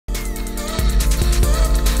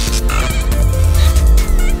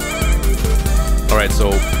right,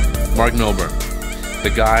 so Mark Milburn,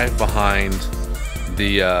 the guy behind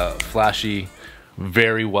the flashy,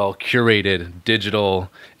 very well curated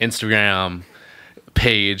digital Instagram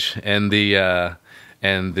page and the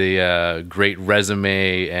great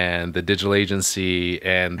resume and the digital agency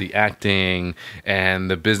and the acting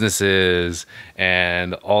and the businesses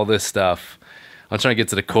and all this stuff. I'm trying to get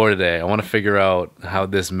to the core today. I want to figure out how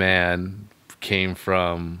this man came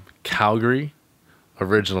from Calgary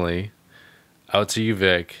originally out to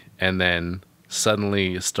UVic and then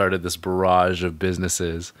suddenly started this barrage of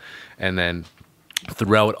businesses, and then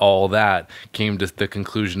throughout all that came to the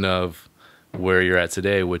conclusion of where you're at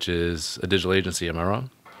today, which is a digital agency. Am I wrong?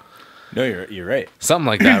 No, you're right. Something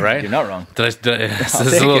like that, right? You're not wrong. Is this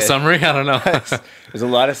a little summary? I don't know. There's a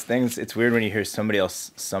lot of things. It's weird when you hear somebody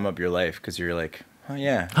else sum up your life because you're like, oh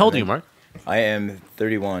yeah. How old are you, Mark? I am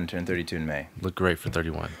 31, turned 32 in May. Look great for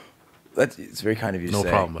 31. It's very kind of you to say. No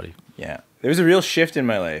problem, buddy. Yeah. There was a real shift in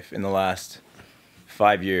my life in the last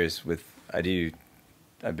 5 years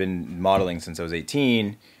I've been modeling since I was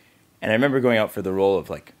 18, and I remember going out for the role of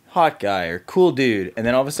like hot guy or cool dude, and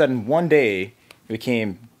then all of a sudden one day it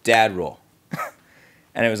became dad role.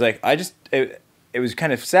 And it was like it was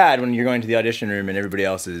kind of sad when you're going to the audition room and everybody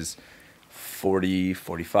else is 40,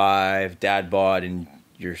 45, dad bod, and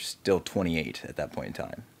you're still 28 at that point in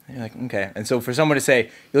time. And you're like, okay. And so for someone to say,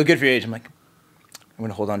 you look good for your age, I'm like, I'm going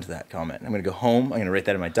to hold on to that comment. I'm going to go home. I'm going to write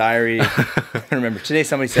that in my diary. I remember today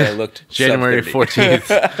somebody said I looked January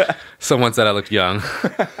 14th. Someone said I looked young.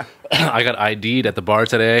 I got ID'd at the bar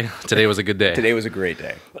today. Today was a good day. Today was a great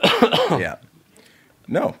day. Yeah.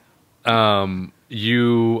 No.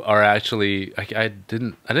 You are actually. I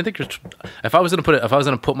didn't think you're. If I was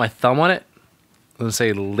gonna put my thumb on it, let's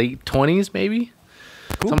say late 20s, maybe.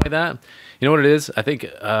 Cool. Something like that. You know what it is? I think.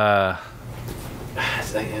 I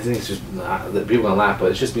think it's just that people gonna laugh,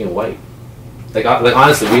 but it's just being white. Like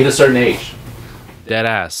honestly, we hit a certain age. Dead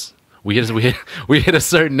ass. We hit a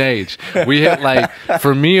certain age. We hit like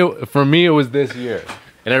for me it was this year,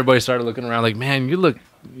 and everybody started looking around like, man, you look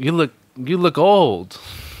old.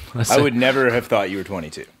 I would never have thought you were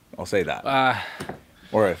 22. I'll say that.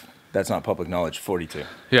 Or if that's not public knowledge, 42.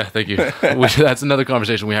 Yeah, thank you. That's another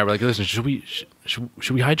conversation we have. We're like, listen, should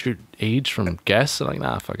we hide your age from guests? And I'm like,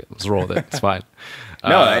 nah, fuck it, let's roll with it. It's fine.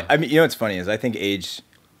 No, I mean, you know what's funny is I think age.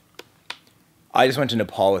 I just went to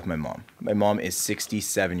Nepal with my mom. My mom is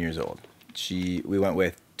 67 years old. We went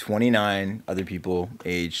with 29 other people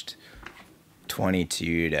aged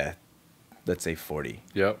 22 to, let's say, 40.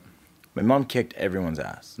 Yep. My mom kicked everyone's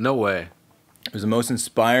ass. No way. It was the most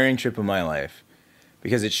inspiring trip of my life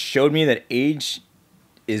because it showed me that age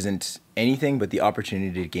isn't anything but the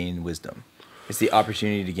opportunity to gain wisdom. It's the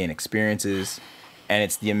opportunity to gain experiences, and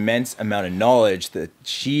it's the immense amount of knowledge that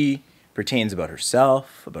she pertains about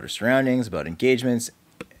herself, about her surroundings, about engagements,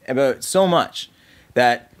 about so much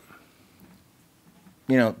that,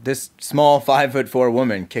 you know, this small 5'4"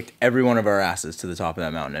 woman kicked every one of our asses to the top of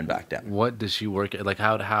that mountain and back down. What does she work at? Like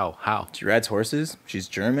how? She rides horses. She's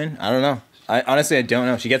German. I don't know. Honestly, I don't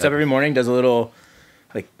know. She gets up every morning, does a little,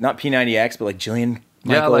 like, not P90X, but like Jillian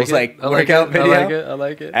Michaels, workout video. I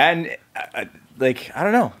like it. And like, I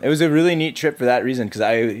don't know. It was a really neat trip for that reason because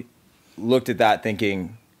I looked at that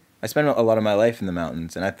thinking, I spent a lot of my life in the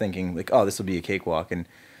mountains, and I'm thinking like, oh, this will be a cakewalk. And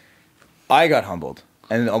I got humbled.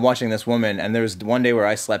 And I'm watching this woman, and there was one day where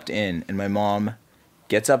I slept in, and my mom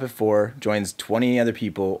gets up at 4, joins 20 other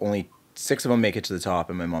people, only 6 of them make it to the top,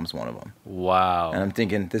 and my mom's one of them. Wow. And I'm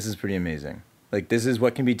thinking, this is pretty amazing. Like, this is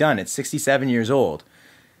what can be done. It's 67 years old.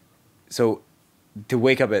 So to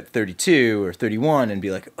wake up at 32 or 31 and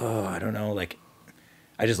be like, oh, I don't know, like,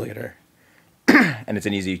 I just look at her. And it's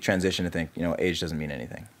an easy transition to think, you know, age doesn't mean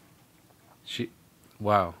anything.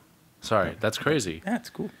 Wow. Sorry, that's crazy. Yeah, it's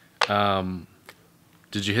cool.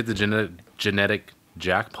 Did you hit the genetic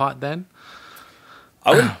jackpot then?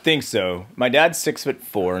 I wouldn't think so. My dad's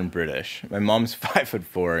 6'4" and British. My mom's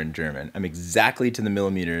 5'4" and German. I'm exactly to the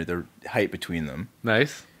millimeter the height between them.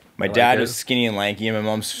 Nice. My dad was skinny and lanky, and my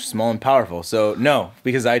mom's small and powerful. So no,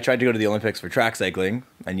 because I tried to go to the Olympics for track cycling,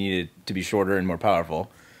 I needed to be shorter and more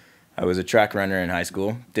powerful. I was a track runner in high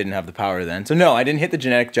school. Didn't have the power then. So no, I didn't hit the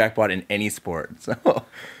genetic jackpot in any sport. So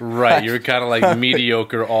right, you were kind of like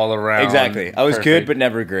mediocre all around. Exactly. I was good, but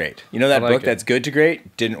never great. You know that book that's good to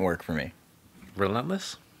great? Didn't work for me.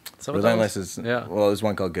 Relentless? Relentless is, well, there's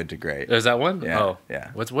one called Good to Great. Is that one? Yeah. Oh.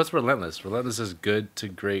 Yeah. What's Relentless? Relentless is good to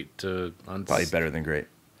great to... Probably better than great.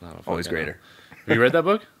 Always greater. Have you read that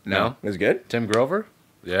book? No. It was good? Tim Grover?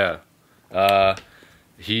 Yeah.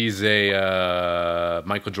 He's a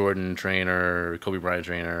Michael Jordan trainer, Kobe Bryant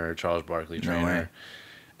trainer, Charles Barkley trainer.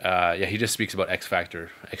 yeah, he just speaks about X Factor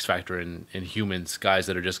in humans, guys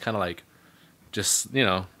that are just kind of like, just, you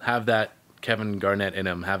know, have that Kevin Garnett in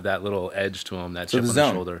him, have that little edge to him, that chip on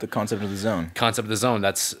the shoulder. The concept of the zone. Concept of the zone.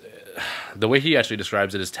 That's the way he actually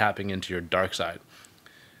describes it, is tapping into your dark side.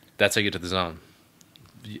 That's how you get to the zone.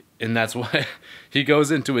 And that's why he goes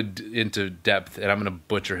into depth, and I'm going to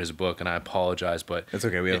butcher his book, and I apologize, but it's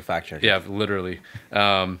okay. We have a fact check. Yeah, literally.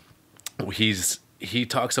 He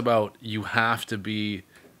talks about you have to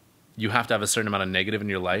have a certain amount of negative in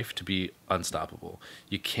your life to be unstoppable.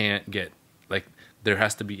 You can't get, like, there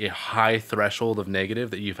has to be a high threshold of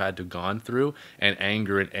negative that you've had to gone through, and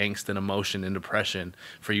anger and angst and emotion and depression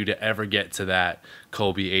for you to ever get to that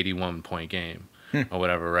Kobe 81-point game or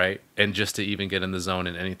whatever, right? And just to even get in the zone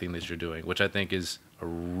in anything that you're doing, which I think is a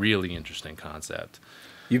really interesting concept.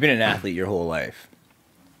 You've been an athlete your whole life.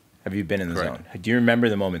 Have you been in the zone? Do you remember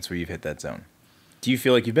the moments where you've hit that zone? Do you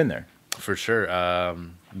feel like you've been there? For sure.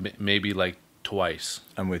 Maybe like twice.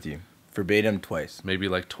 I'm with you. Verbatim twice. Maybe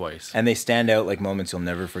like twice. And they stand out like moments you'll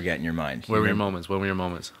never forget in your mind. Where were your moments? When were your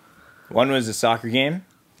moments? One was a soccer game,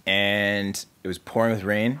 and it was pouring with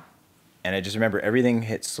rain, and I just remember everything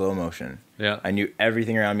hit slow motion. Yeah. I knew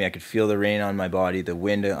everything around me. I could feel the rain on my body, the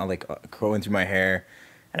wind like going through my hair,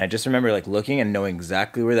 and I just remember like looking and knowing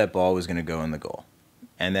exactly where that ball was going to go in the goal.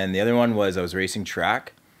 And then the other one was I was racing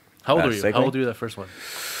track. How old were you? Cycling. How old were you that first one?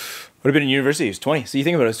 Would have been in university. It was 20. So you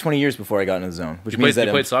think about it, it was 20 years before I got into the zone. Which means you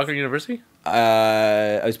played soccer in university?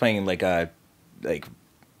 I was playing like a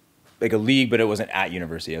league, but it wasn't at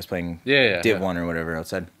university. I was playing Div 1 or whatever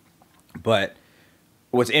outside. But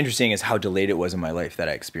what's interesting is how delayed it was in my life that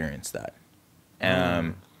I experienced that.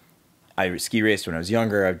 I ski raced when I was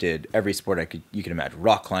younger. I did every sport you could imagine: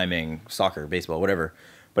 rock climbing, soccer, baseball, whatever.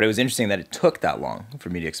 But it was interesting that it took that long for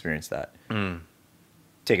me to experience that.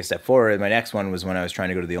 Take a step forward, my next one was when I was trying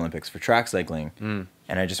to go to the Olympics for track cycling.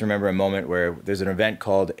 And I just remember a moment where there's an event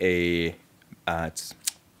called it's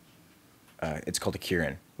called a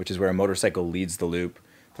Kieran, which is where a motorcycle leads the loop,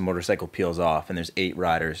 the motorcycle peels off, and there's 8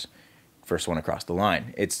 riders, first one across the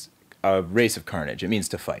line. It's a race of carnage. It means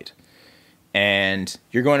to fight. And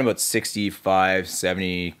you're going about 65,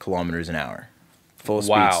 70 kilometers an hour. Full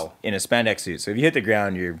speed in a spandex suit. So if you hit the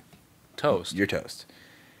ground, you're toast. You're toast.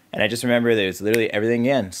 And I just remember that it was literally everything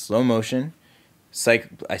again, slow motion.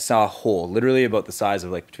 I saw a hole literally about the size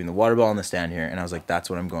of like between the water ball and the stand here, and I was like, that's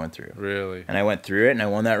what I'm going through. Really? And I went through it, and I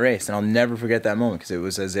won that race, and I'll never forget that moment because it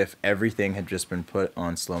was as if everything had just been put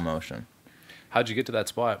on slow motion. How'd you get to that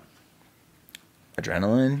spot?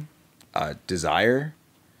 Adrenaline, desire,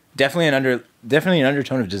 definitely an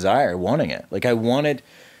undertone of desire, wanting it. Like I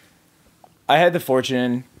had the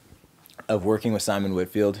fortune of working with Simon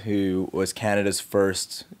Whitfield, who was Canada's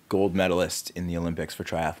first gold medalist in the Olympics for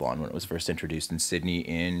triathlon when it was first introduced in Sydney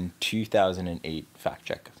in 2008. Fact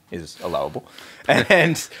check is allowable.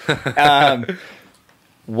 And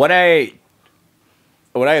what I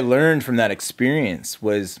learned from that experience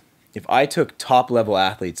was if I took top-level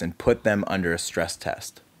athletes and put them under a stress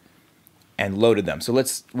test and loaded them. So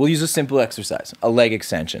we'll use a simple exercise, a leg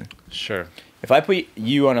extension. Sure. If I put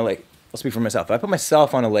you on I'll speak for myself. If I put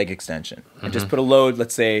myself on a leg extension and just put a load,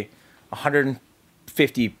 let's say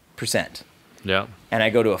 150%. Yeah. And I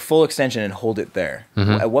go to a full extension and hold it there.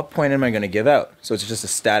 At what point am I going to give out? So it's just a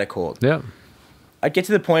static hold. Yeah. I'd get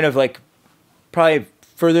to the point of like probably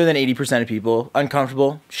further than 80% of people,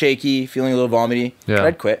 uncomfortable, shaky, feeling a little vomity. Yeah.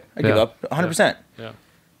 I'd quit. I'd give up 100%. Yeah.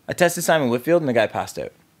 I tested Simon Whitfield and the guy passed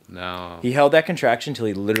out. No. He held that contraction until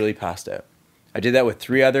he literally passed out. I did that with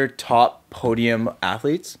 3 other top podium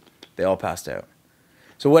athletes. They all passed out.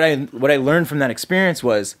 So what I learned from that experience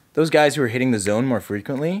was those guys who are hitting the zone more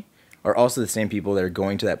frequently are also the same people that are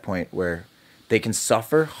going to that point where they can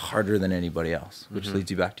suffer harder than anybody else, which leads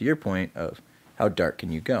you back to your point of how dark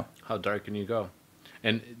can you go? How dark can you go?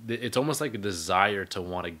 And it's almost like a desire to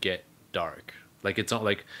want to get dark. Like it's not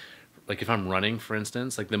like if I'm running, for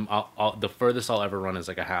instance, like the furthest I'll ever run is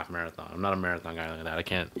like a half marathon. I'm not a marathon guy like that. I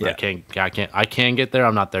can't get there.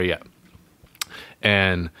 I'm not there yet.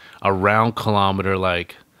 And around kilometer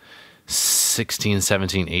like 16,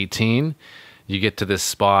 17, 18, you get to this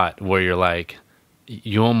spot where you're like,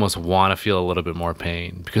 you almost want to feel a little bit more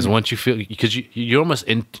pain because once you feel, because you almost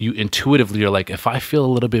you intuitively you're like, if I feel a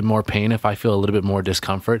little bit more pain, if I feel a little bit more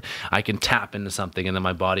discomfort, I can tap into something, and then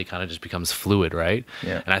my body kind of just becomes fluid, right?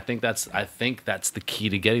 Yeah. And I think that's the key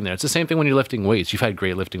to getting there. It's the same thing when you're lifting weights. You've had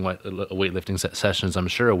great weightlifting sessions, I'm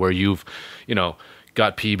sure, where you've,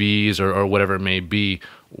 got PBs or whatever it may be,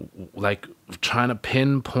 like trying to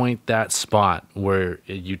pinpoint that spot where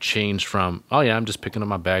you change from, oh yeah, I'm just picking up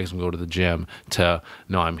my bags and go to the gym, to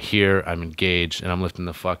no, I'm here, I'm engaged, and I'm lifting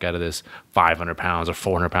the fuck out of this 500 pounds or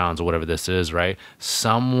 400 pounds or whatever this is, right?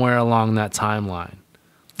 Somewhere along that timeline,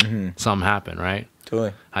 something happened, right?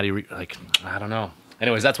 Totally. How do you I don't know.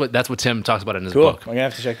 Anyways, that's what Tim talks about in his Cool. book. I'm gonna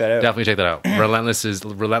have to check that out. Definitely check that out. Relentless is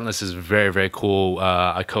very, very cool.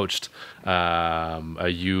 I coached a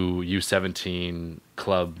U17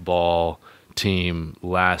 club ball team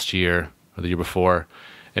last year or the year before,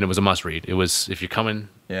 and it was a must read. It was, if you're coming,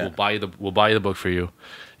 we'll buy you the book for you.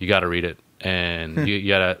 You got to read it, and you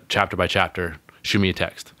got to, chapter by chapter, shoot me a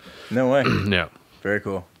text. No way. Yeah. Very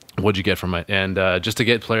cool. What'd you get from it? And just to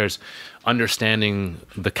get players understanding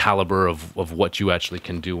the caliber of what you actually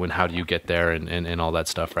can do and how do you get there and all that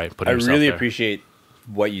stuff, right? I really appreciate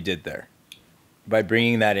what you did there by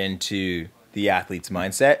bringing that into the athlete's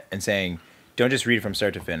mindset and saying, don't just read it from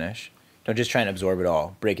start to finish. Don't just try and absorb it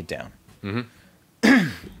all. Break it down.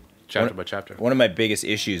 Chapter by chapter. One of my biggest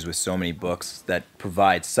issues with so many books that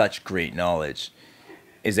provide such great knowledge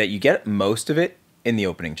is that you get most of it in the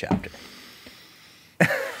opening chapter.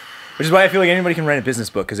 Which is why I feel like anybody can write a business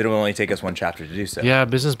book, because it will only take us one chapter to do so. Yeah,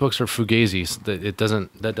 business books are fugazis.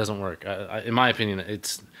 That doesn't work. In my opinion,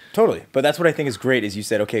 it's totally. But that's what I think is great. Is you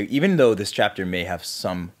said, okay, even though this chapter may have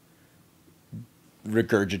some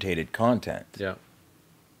regurgitated content, yeah.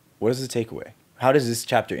 What is the takeaway? How does this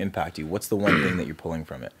chapter impact you? What's the one thing that you're pulling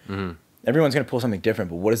from it? Everyone's going to pull something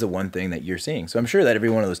different, but what is the one thing that you're seeing? So I'm sure that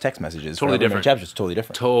every one of those text messages, totally different chapters, is totally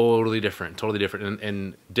different. Totally different,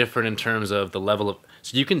 and different in terms of the level of.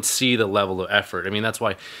 So you can see the level of effort. I mean, that's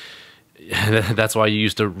why you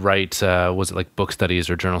used to write. Was it like book studies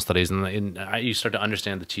or journal studies? And you start to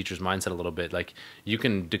understand the teacher's mindset a little bit. Like you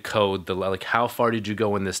can decode like how far did you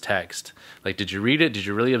go in this text? Like, did you read it? Did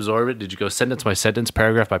you really absorb it? Did you go sentence by sentence,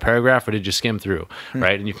 paragraph by paragraph, or did you skim through?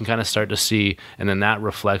 Right, and you can kind of start to see, and then that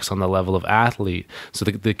reflects on the level of athlete. So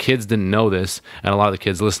the kids didn't know this, and a lot of the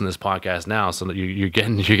kids listen to this podcast now. So that you're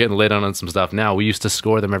getting lit on some stuff now. We used to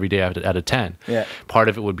score them every day out of 10. Yeah. Part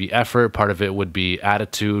of it would be effort. Part of it would be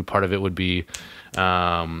attitude. Part of it would be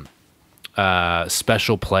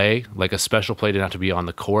special play. Like a special play didn't have to be on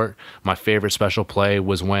the court. My favorite special play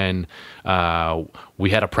was when we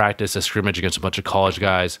had a scrimmage against a bunch of college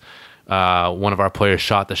guys. One of our players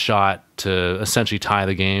shot the shot to essentially tie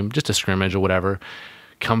the game, just a scrimmage or whatever.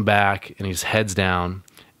 Come back and he's heads down,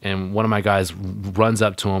 and one of my guys runs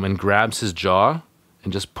up to him and grabs his jaw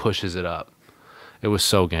and just pushes it up. It was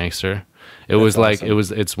so gangster. That's awesome.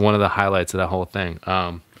 It's one of the highlights of that whole thing.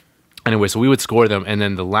 Anyway, so we would score them, and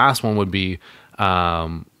then the last one would be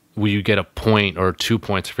will you get a point or 2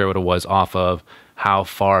 points, I forget what it was, off of how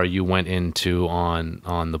far you went into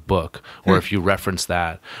on the book, or if you referenced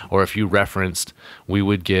that, or if you referenced, we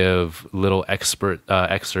would give little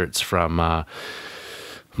excerpts from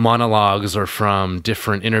monologues or from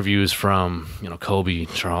different interviews from, Kobe,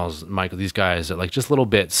 Charles, Michael, these guys, that like just little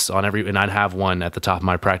bits on and I'd have one at the top of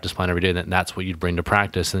my practice plan every day, and that's what you'd bring to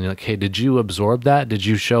practice. And you're like, hey, did you absorb that? Did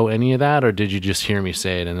you show any of that? Or did you just hear me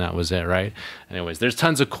say it and that was it, right? Anyways, there's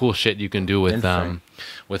tons of cool shit you can do with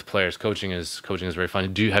players. Coaching is very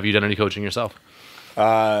fun. Have you done any coaching yourself?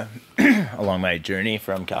 Along my journey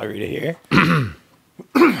from Calgary to here?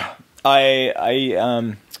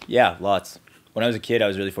 Yeah, lots. When I was a kid, I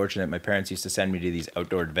was really fortunate. My parents used to send me to these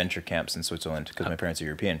outdoor adventure camps in Switzerland because my parents are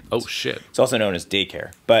European. Oh, shit. It's also known as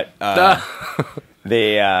daycare. But so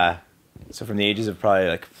from the ages of probably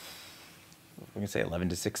like, I'm going to say 11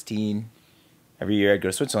 to 16, every year I'd go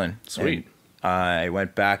to Switzerland. Sweet. And I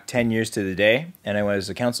went back 10 years to the day, and I was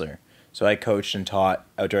a counselor. So I coached and taught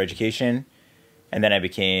outdoor education, and then I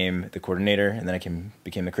became the coordinator, and then I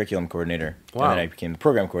became the curriculum coordinator. Wow. And then I became the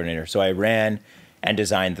program coordinator. So I ran and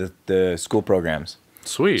designed the school programs.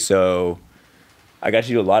 Sweet. So I got to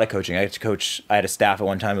do a lot of coaching. I had a staff at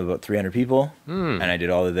one time of about 300 people, and I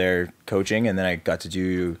did all of their coaching, and then I got to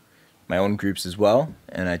do my own groups as well,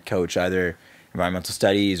 and I'd coach either environmental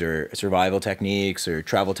studies or survival techniques or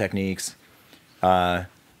travel techniques. But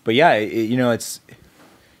yeah, it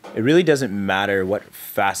really doesn't matter what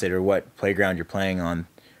facet or what playground you're playing on.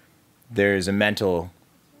 There's a mental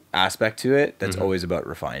aspect to it that's always about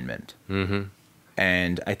refinement.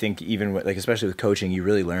 And I think even especially with coaching, you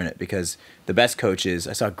really learn it, because the best coaches,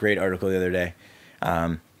 I saw a great article the other day,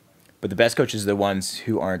 but the best coaches are the ones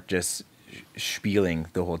who aren't just spieling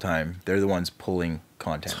the whole time. They're the ones pulling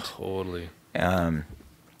content. Totally. One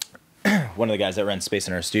of the guys that runs Space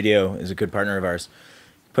in our studio is a good partner of ours,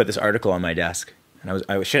 put this article on my desk, and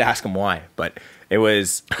I should ask him why, but he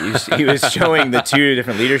was showing the two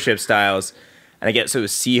different leadership styles And I guess it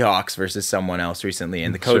was Seahawks versus someone else recently.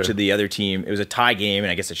 And the coach of the other team, it was a tie game, and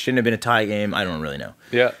I guess it shouldn't have been a tie game. I don't really know.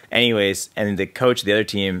 Yeah. Anyways, and the coach of the other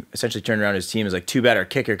team essentially turned around to his team and was like, too bad our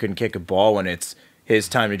kicker couldn't kick a ball when it's his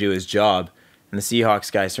time to do his job. And the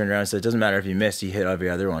Seahawks guys turned around and said, it doesn't matter if you missed, he hit every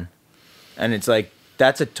other one. And it's like,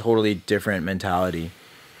 that's a totally different mentality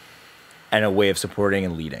and a way of supporting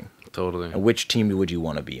and leading. Totally. And which team would you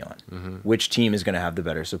want to be on? Which team is going to have the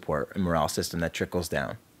better support and morale system that trickles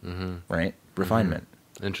down? Right? Refinement.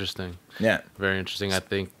 Interesting. Yeah. Very interesting. I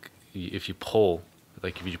think if you pull,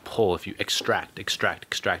 if you extract,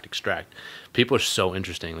 people are so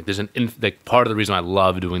interesting. Like there's like part of the reason I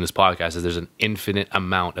love doing this podcast is there's an infinite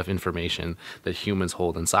amount of information that humans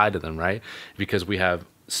hold inside of them, right? Because we have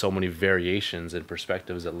so many variations and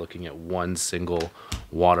perspectives at looking at one single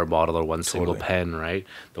water bottle or one single pen, right?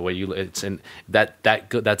 The way that's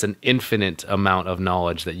an infinite amount of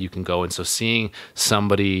knowledge that you can go. And so seeing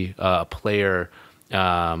somebody, a player,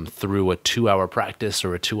 through a 2-hour practice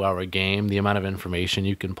or a 2-hour game, the amount of information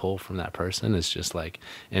you can pull from that person is just like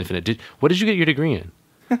infinite. What did you get your degree in?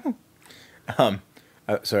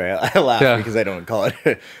 Sorry, I laugh because I don't call it.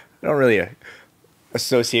 I don't really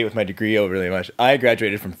associate with my degree overly much. I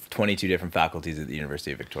graduated from 22 different faculties at the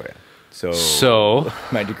University of Victoria. So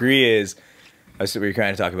my degree is, we were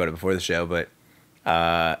trying to talk about it before the show, but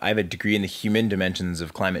I have a degree in the human dimensions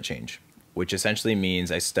of climate change, which essentially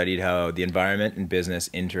means I studied how the environment and business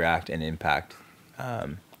interact and impact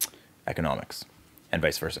economics and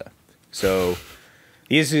vice versa. So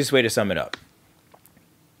the easiest way to sum it up,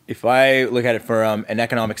 if I look at it from an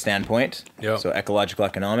economic standpoint, so ecological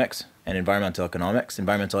economics and environmental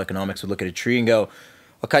economics would look at a tree and go,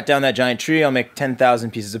 I'll cut down that giant tree, I'll make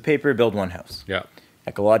 10,000 pieces of paper, build one house. Yeah.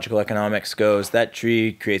 Ecological economics goes, that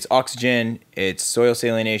tree creates oxygen, it's soil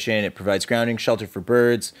salination, it provides grounding, shelter for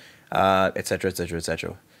birds, et cetera, et cetera, et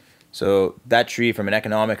cetera. So that tree from an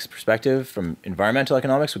economics perspective, from environmental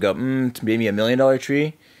economics, would go, to maybe $1 million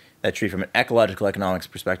tree. That tree from an ecological economics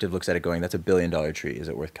perspective looks at it going, that's $1 billion tree. Is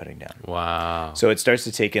it worth cutting down? Wow. So it starts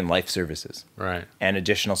to take in life services. Right. And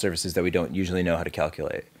additional services that we don't usually know how to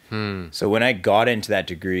calculate. So when I got into that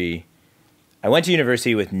degree, I went to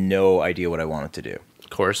university with no idea what I wanted to do. Of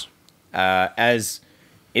course. As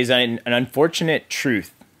is an unfortunate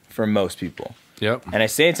truth for most people. Yep. And I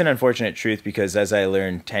say it's an unfortunate truth because as I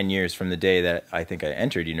learned 10 years from the day that I think I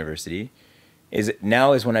entered university,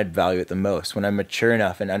 now is when I'd value it the most, when I'm mature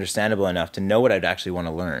enough and understandable enough to know what I'd actually want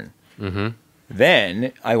to learn.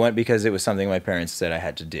 Then I went because it was something my parents said I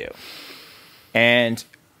had to do. And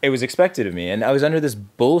it was expected of me. And I was under this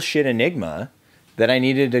bullshit enigma that I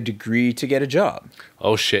needed a degree to get a job.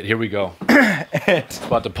 Oh shit, here we go. It's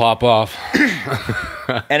about to pop off.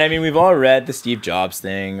 And I mean, we've all read the Steve Jobs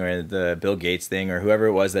thing or the Bill Gates thing or whoever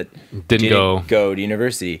it was that didn't go to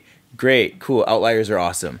university. Great, cool, outliers are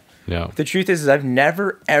awesome. Yeah. The truth is I've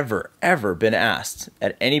never, ever, ever been asked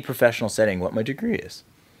at any professional setting what my degree is.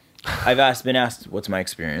 I've been asked, what's my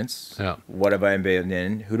experience? Yeah. What have I been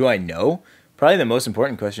in? Who do I know? Probably the most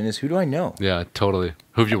important question is, who do I know? Yeah, totally.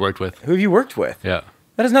 Who have you worked with? Who have you worked with? Yeah.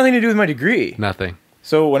 That has nothing to do with my degree. Nothing.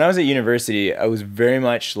 So when I was at university, I was very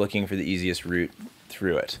much looking for the easiest route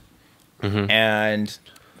through it. And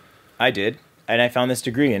I did. And I found this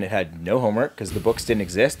degree, and it had no homework because the books didn't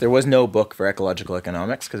exist. There was no book for ecological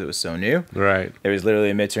economics because it was so new. Right. There was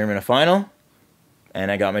literally a midterm and a final.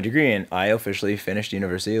 And I got my degree, and I officially finished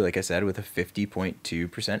university, like I said, with a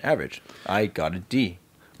 50.2% average. I got a D.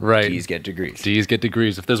 Right. D's get degrees. D's get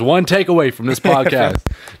degrees. If there's one takeaway from this podcast,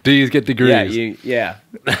 D's get degrees. Yeah.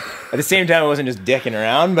 At the same time, I wasn't just dicking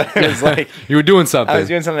around, but it was like... You were doing something. I was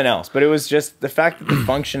doing something else. But it was just the fact that the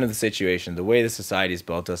function of the situation, the way the society has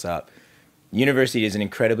built us up, university is an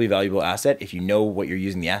incredibly valuable asset if you know what you're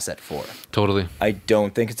using the asset for. Totally. I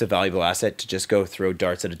don't think it's a valuable asset to just go throw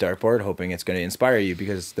darts at a dartboard hoping it's going to inspire you,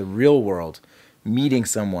 because the real world... meeting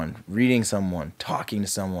someone, reading someone, talking to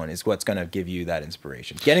someone is what's going to give you that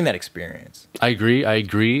inspiration, getting that experience. I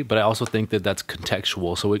agree, but I also think that that's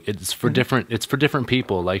contextual. So it's for different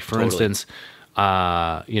people. Like for instance,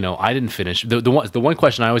 I didn't finish. The one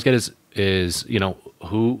question I always get is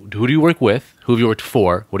who do you work with? Who have you worked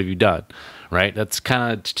for? What have you done? Right? That's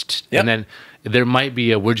kind of, and then there might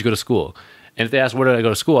be where'd you go to school? And if they ask where did I go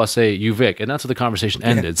to school, I'll say UVic, and that's where the conversation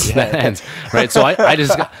ended. So that ends, right? So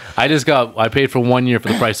I paid for 1 year for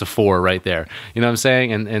the price of 4 right there. You know what I'm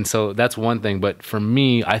saying? And so that's one thing. But for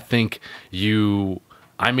me, I think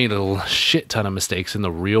I made a shit ton of mistakes in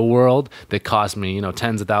the real world that cost me,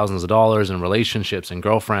 tens of thousands of dollars in relationships and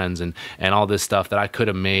girlfriends and all this stuff that I could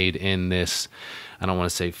have made in this, I don't want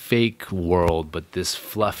to say fake world, but this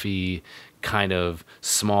fluffy kind of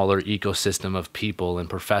smaller ecosystem of people and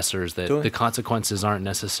professors that Totally. the consequences aren't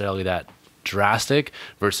necessarily that drastic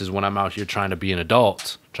versus when I'm out here trying to be an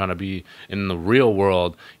adult, trying to be in the real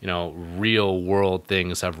world. You know, real world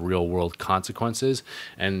things have real world consequences,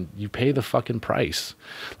 and you pay the fucking price.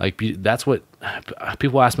 Like, that's what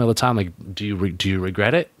people ask me all the time, like, do you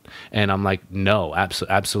regret it? And I'm like, no,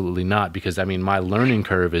 absolutely not, because I mean, my learning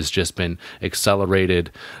curve has just been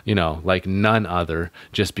accelerated, you know, like none other,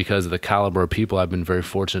 just because of the caliber of people I've been very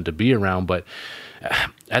fortunate to be around. But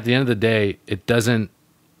at the end of the day, it doesn't.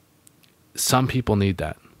 Some people need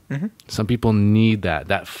that. Mm-hmm. Some people need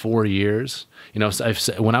that 4 years. You know,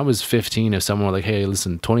 when I was 15, if someone were like, hey,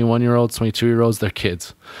 listen, 21-year-olds, 22-year-olds, they're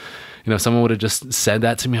kids. You know, if someone would have just said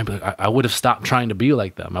that to me, I'd be like, I would have stopped trying to be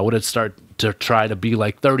like them. I would have started to try to be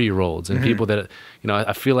like 30-year-olds and people that, you know,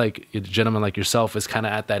 I feel like a gentleman like yourself is kind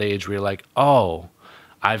of at that age where you're like, oh,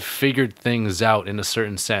 I've figured things out in a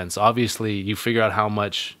certain sense. Obviously, you figure out how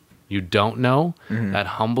much you don't know, that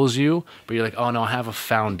humbles you, but you're like, oh no, I have a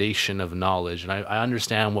foundation of knowledge, and I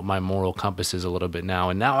understand what my moral compass is a little bit now,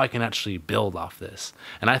 and now I can actually build off this.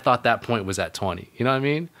 And I thought that point was at 20. You know what I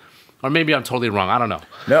mean? Or maybe I'm totally wrong. I don't know.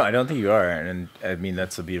 No, I don't think you are. And I mean,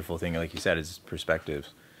 that's a beautiful thing, like you said, is perspective.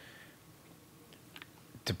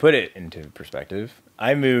 To put it into perspective,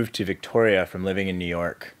 I moved to Victoria from living in New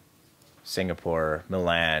York, Singapore,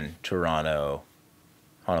 Milan, Toronto,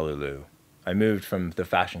 Honolulu. I moved from the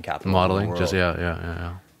fashion capital Modeling, of the world. just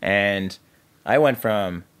yeah. And I went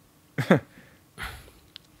from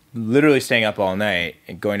literally staying up all night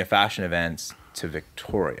and going to fashion events to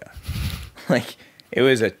Victoria. Like, it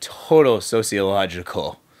was a total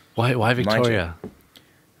sociological. Why Victoria?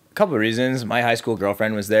 A couple of reasons. My high school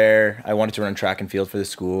girlfriend was there. I wanted to run track and field for the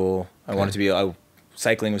school. I wanted to be.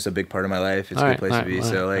 Cycling was a big part of my life. It's a good place to be.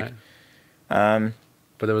 So like,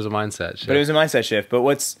 but there was a mindset shift. But it was a mindset shift. But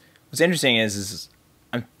what's interesting is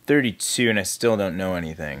I'm 32 and I still don't know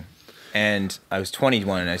anything. And I was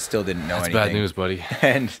 21 and I still didn't know anything. That's bad news, buddy.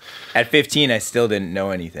 And at 15, I still didn't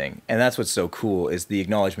know anything. And that's what's so cool, is the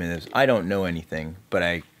acknowledgement of, I don't know anything, but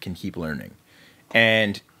I can keep learning.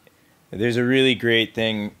 And there's a really great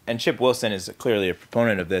thing, and Chip Wilson is clearly a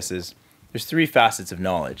proponent of this, is there's 3 facets of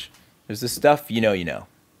knowledge. There's the stuff you know.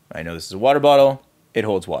 I know this is a water bottle. It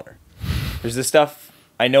holds water. There's the stuff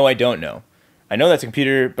I don't know. I know that's a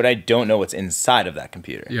computer, but I don't know what's inside of that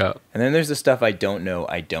computer. Yeah. And then there's the stuff I don't know.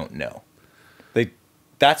 Like,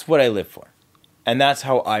 that's what I live for. And that's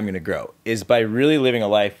how I'm going to grow, is by really living a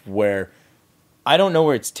life where I don't know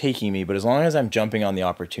where it's taking me, but as long as I'm jumping on the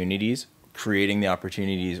opportunities, creating the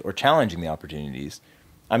opportunities, or challenging the opportunities,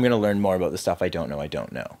 I'm going to learn more about the stuff I don't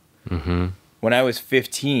know. Mm-hmm. When I was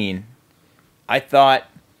 15, I thought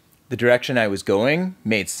the direction I was going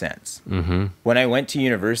made sense. Mm-hmm. When I went to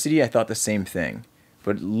university, I thought the same thing.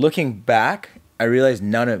 But looking back, I realized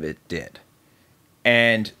none of it did.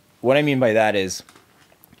 And what I mean by that is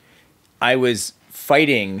I was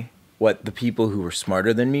fighting what the people who were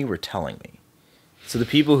smarter than me were telling me. So the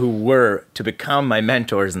people who were to become my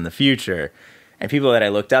mentors in the future and people that I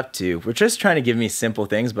looked up to were just trying to give me simple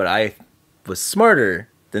things, but I was smarter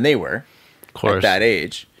than they were at that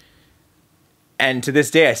age. And to this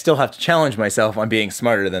day, I still have to challenge myself on being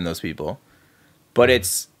smarter than those people. But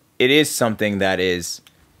it is something that is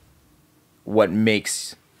what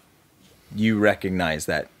makes you recognize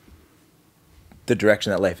that the direction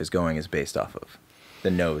that life is going is based off of the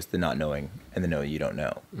knows, the not knowing, and the know you don't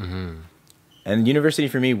know. Mm-hmm. And university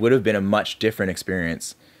for me would have been a much different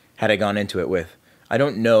experience had I gone into it with, I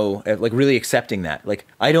don't know, like really accepting that. Like,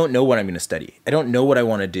 I don't know what I'm going to study. I don't know what I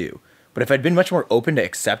want to do. But if I'd been much more open to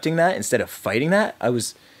accepting that instead of fighting that, I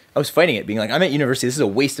was fighting it, being like, I'm at university, this is a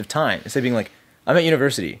waste of time. Instead of being like, I'm at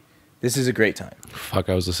university, this is a great time. Fuck,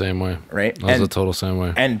 I was the same way. Right? I was the total same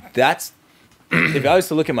way. And that's, if I was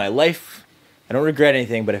to look at my life, I don't regret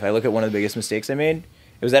anything, but if I look at one of the biggest mistakes I made,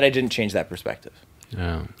 it was that I didn't change that perspective.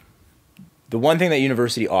 Yeah. The one thing that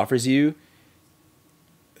university offers you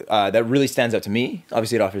that really stands out to me,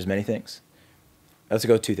 obviously it offers many things. Let's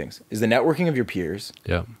go 2 things, is the networking of your peers.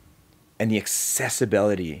 Yeah. And the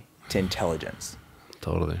accessibility to intelligence.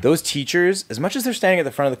 Totally. Those teachers, as much as they're standing at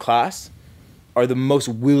the front of the class, are the most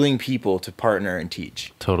willing people to partner and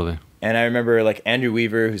teach. Totally. And I remember like Andrew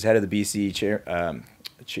Weaver, who's head of the BC chair,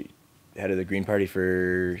 head of the Green Party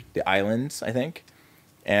for the Islands, I think.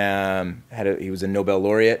 He was a Nobel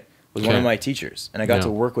laureate, was one of my teachers. And I got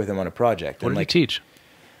to work with him on a project. What did he teach?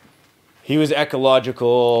 He was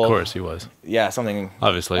ecological. Of course he was. Yeah, something.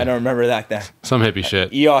 Obviously. I don't remember that. Some hippie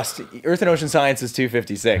shit. EOS, Earth and Ocean Sciences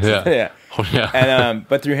 256. Yeah. Yeah. Oh, yeah. And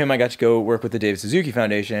but through him, I got to go work with the David Suzuki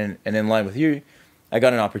Foundation, and in line with you, I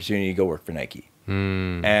got an opportunity to go work for Nike.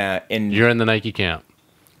 You're in the Nike camp.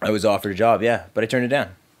 I was offered a job, yeah, but I turned it down.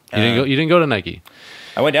 You didn't go to Nike.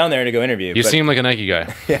 I went down there to go interview. You seem like a Nike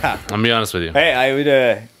guy. Yeah. I'm gonna be honest with you. Hey, I would.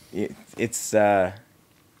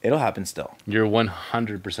 It'll happen still. You're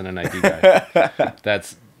 100% a Nike guy.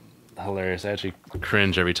 That's hilarious. I actually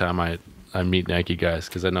cringe every time I meet Nike guys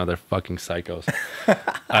because I know they're fucking psychos.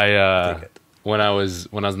 When I was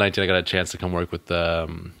 19, I got a chance to come work with a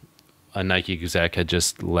Nike exec had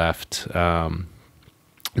just left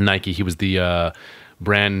Nike. He was the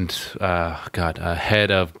brand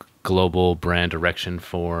head of global brand direction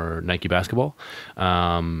for Nike basketball.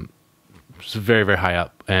 Very, very high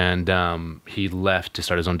up, and he left to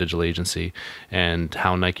start his own digital agency. And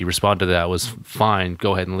how Nike responded to that was, fine,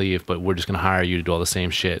 go ahead and leave, but we're just going to hire you to do all the same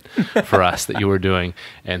shit for us that you were doing.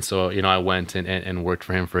 And so, I went and worked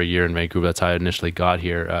for him for a year in Vancouver. That's how I initially got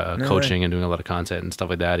here, coaching and doing a lot of content and stuff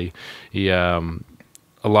like that. He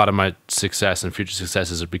a lot of my success and future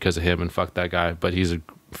successes are because of him, and fuck that guy, but he's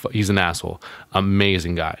an asshole.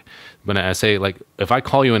 Amazing guy. When I say, like, if I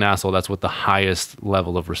call you an asshole, that's with the highest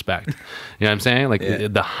level of respect. You know what I'm saying? Like,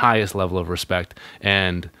 the highest level of respect.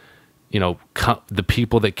 And, the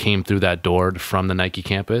people that came through that door from the Nike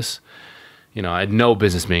campus, I had no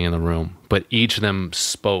business being in the room, but each of them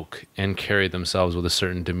spoke and carried themselves with a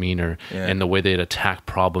certain demeanor, and the way they'd attack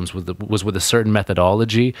problems was with a certain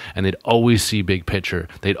methodology, and they'd always see big picture.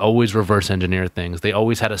 They'd always reverse engineer things. They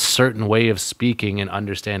always had a certain way of speaking and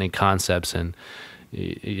understanding concepts, and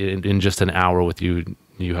in just an hour with you,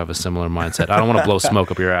 you have a similar mindset. I don't want to blow smoke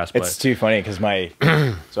up your ass, but it's too funny because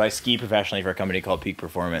so I ski professionally for a company called Peak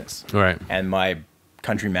Performance, right? And my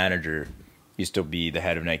country manager used to be the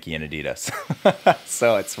head of Nike and Adidas.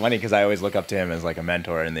 So it's funny because I always look up to him as like a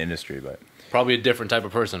mentor in the industry, but probably a different type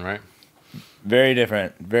of person, right? Very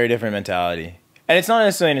different mentality. And it's not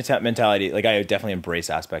necessarily a mentality, like I definitely embrace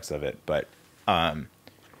aspects of it, but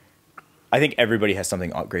I think everybody has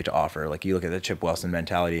something great to offer. Like you look at the Chip Wilson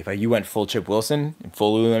mentality. If you went full Chip Wilson and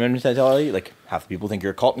full Lululemon mentality, like half the people think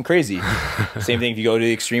you're a cult and crazy. Same thing if you go to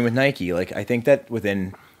the extreme with Nike. Like I think that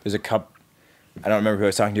there's a cup. I don't remember who I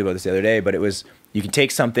was talking to about this the other day, but it was, you can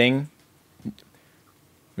take something. Let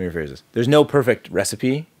me rephrase this. There's no perfect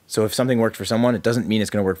recipe. So if something worked for someone, it doesn't mean it's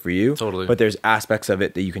going to work for you. Totally. But there's aspects of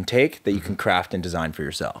it that you can take, that you can craft and design for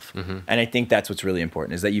yourself. And I think that's what's really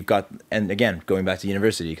important, is that you've got, and again, going back to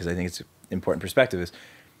university, because I think it's an important perspective, is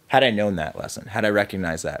had I known that lesson, had I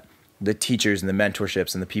recognized that, the teachers and the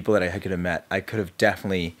mentorships and the people that I could have met, I could have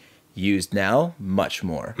definitely used now much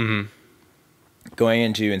more. Going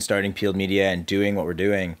into and starting Peeled Media and doing what we're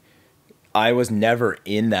doing, I was never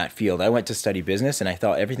in that field. I went to study business, and I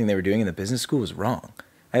thought everything they were doing in the business school was wrong.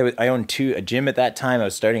 I owned a gym at that time. I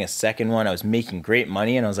was starting a second one. I was making great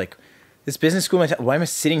money, and I was like, this business school, why am I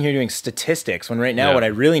sitting here doing statistics when right now what I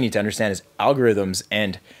really need to understand is algorithms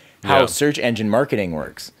and how search engine marketing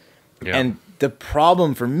works. And the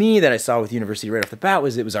problem for me that I saw with university right off the bat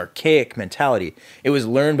was it was archaic mentality. It was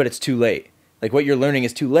learn, but it's too late. Like what you're learning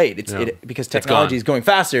is too late. Because technology is going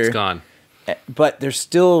faster. It's gone. But there's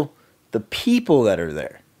still the people that are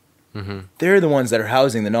there. They're the ones that are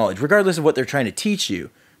housing the knowledge, regardless of what they're trying to teach you.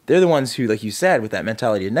 They're the ones who, like you said, with that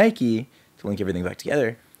mentality of Nike, to link everything back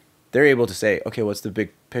together, they're able to say, okay, what's the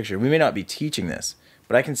big picture? We may not be teaching this,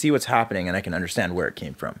 but I can see what's happening and I can understand where it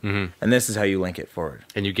came from. And this is how you link it forward.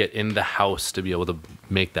 And you get in the house to be able to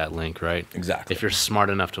make that link, right? Exactly. If you're smart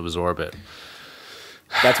enough to absorb it.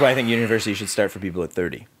 That's why I think university should start for people at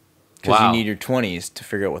 30. Because you need your 20s to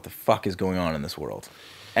figure out what the fuck is going on in this world.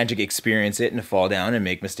 And to experience it and to fall down and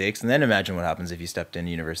make mistakes. And then imagine what happens if you stepped into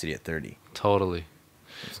university at 30. Totally.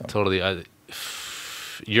 Totally.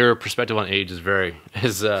 Your perspective on age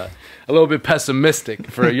is a little bit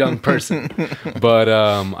pessimistic for a young person. But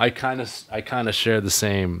I kind of share the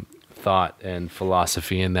same thought and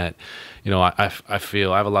philosophy in that, I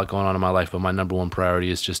feel I have a lot going on in my life, but my number one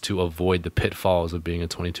priority is just to avoid the pitfalls of being a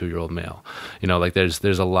 22-year-old male. Like there's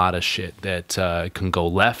a lot of shit that can go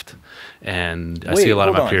left, and I see a lot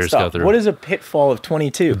of my peers go through. What is a pitfall of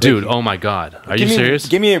 22? Dude, oh my God. Are you serious?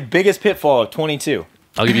 Give me your biggest pitfall of 22.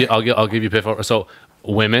 I'll give you pitfall. So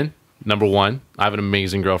women, number one. I have an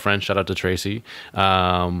amazing girlfriend. Shout out to Tracy.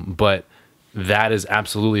 But that is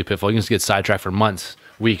absolutely a pitfall. You can just get sidetracked for months,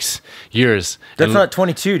 weeks, years. That's not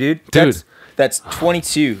 22, dude. That's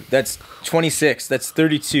 22. That's 26. That's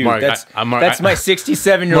 32. Mark, that's my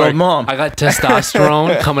 67-year-old mom. I got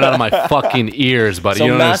testosterone coming out of my fucking ears, buddy. So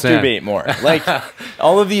you don't understand. Masturbate more. Like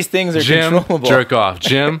all of these things are controllable. Jerk off.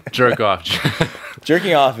 Gym, jerk off.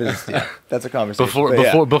 Jerking off is that's a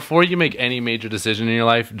conversation. Before you make any major decision in your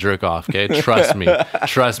life, jerk off. Okay, trust me.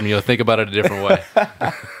 You'll think about it a different way.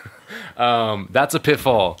 That's a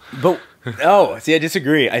pitfall. But see, I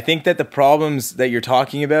disagree. I think that the problems that you're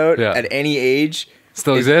talking about at any age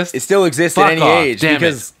still exist. It still exists at any age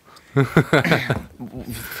because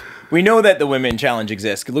we know that the women challenge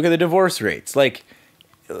exists. Look at the divorce rates. Like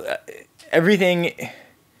everything,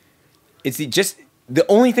 it's just the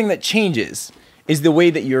only thing that changes is the way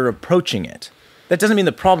that you're approaching it. That doesn't mean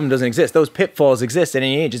the problem doesn't exist. Those pitfalls exist at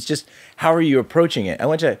any age. It's just how are you approaching it?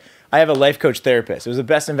 I have a life coach therapist. It was the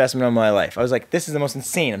best investment of my life. I was like, this is the most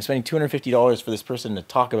insane. I'm spending $250 for this person to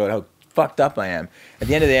talk about how fucked up I am. At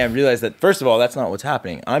the end of the day, I realized that, first of all, that's not what's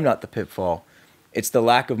happening. I'm not the pitfall. It's the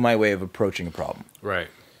lack of my way of approaching a problem. Right.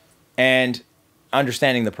 And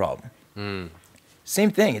understanding the problem.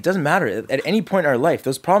 Same thing. It doesn't matter. At any point in our life,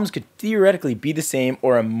 those problems could theoretically be the same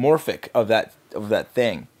or a morphic of that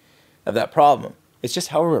thing, of that problem. It's just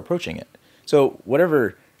how we're approaching it. So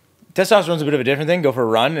whatever, testosterone's a bit of a different thing. Go for a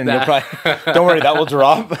run, and you'll probably don't worry, that will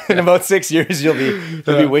drop in about 6 years. You'll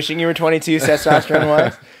be wishing you were 22 testosterone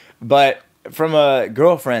wise. But from a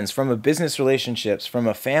girlfriends, from a business relationships, from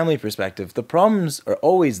a family perspective, the problems are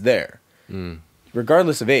always there,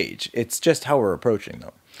 regardless of age. It's just how we're approaching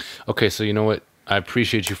them. Okay, so you know what? I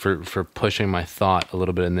appreciate you for pushing my thought a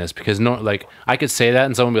little bit in this, because like I could say that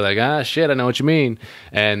and someone would be like, ah, shit, I know what you mean,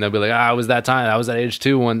 and they'll be like, I was that age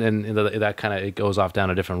too, and that kind of, it goes off down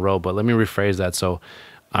a different road. But let me rephrase that. So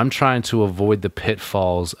I'm trying to avoid the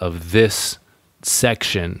pitfalls of this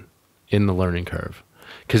section in the learning curve,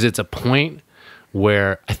 because it's a point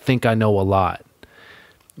where I think I know a lot.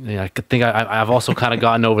 I think I've also kind of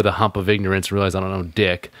gotten over the hump of ignorance and realized I don't know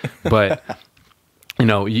dick, but you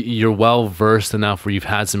know, you're well versed enough where you've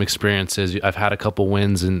had some experiences. I've had a couple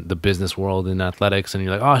wins in the business world in athletics, and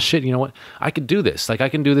you're like, oh shit, you know what? I could do this. Like I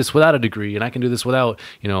can do this without a degree, and I can do this without,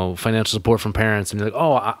 you know, financial support from parents. And you're like,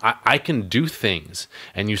 oh, I can do things.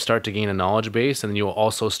 And you start to gain a knowledge base, and then you'll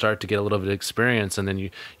also start to get a little bit of experience, and then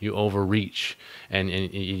you overreach, and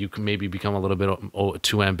you can maybe become a little bit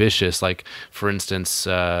too ambitious. Like for instance,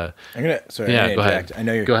 I'm gonna go ahead. I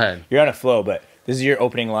know go ahead. You're on a flow, but this is your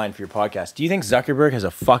opening line for your podcast. Do you think Zuckerberg has a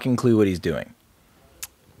fucking clue what he's doing?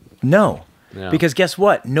 No. Yeah. Because guess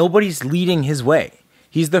what? Nobody's leading his way.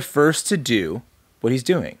 He's the first to do what he's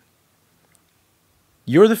doing.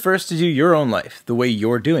 You're the first to do your own life the way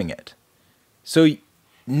you're doing it. So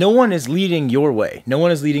no one is leading your way. No one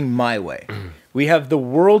is leading my way. We have the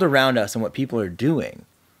world around us and what people are doing.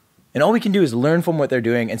 And all we can do is learn from what they're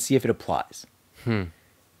doing and see if it applies.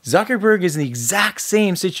 Zuckerberg is in the exact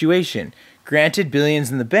same situation. Granted,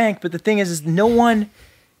 billions in the bank, but the thing is no one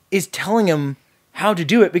is telling him how to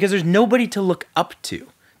do it, because there's nobody to look up to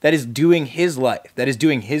that is doing his life, that is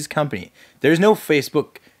doing his company. There's no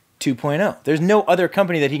Facebook 2.0. There's no other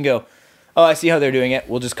company that he can go, oh, I see how they're doing it,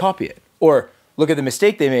 we'll just copy it. Or look at the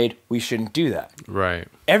mistake they made, we shouldn't do that. Right.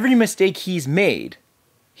 Every mistake he's made,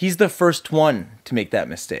 he's the first one to make that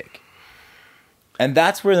mistake. And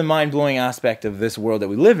that's where the mind-blowing aspect of this world that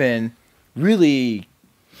we live in really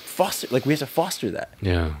we have to foster that.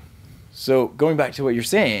 Yeah. So going back to what you're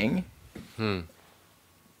saying, think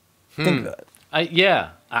about it. I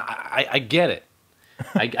get it.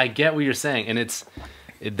 I get what you're saying,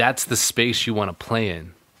 and that's the space you want to play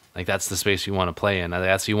in. Like that's the space you want to play in.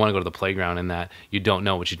 That's you want to go to the playground in that you don't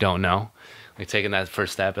know what you don't know. Like taking that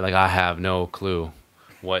first step, and like I have no clue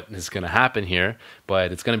what is going to happen here,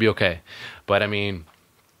 but it's going to be okay. But I mean,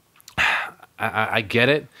 I get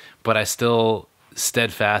it, but I still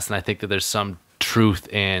steadfast, and I think that there's some truth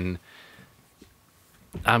in,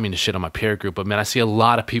 I don't mean to shit on my peer group, but man, I see a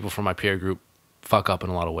lot of people from my peer group fuck up in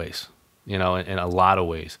a lot of ways, you know, in a lot of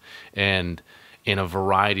ways, and in a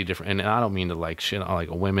variety of different, and I don't mean to like shit on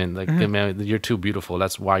like women, like man, you're too beautiful,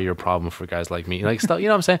 that's why you're a problem for guys like me, like stuff, you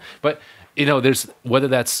know what I'm saying? But you know, there's, whether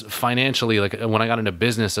that's financially, like when I got into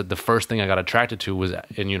business, the first thing I got attracted to was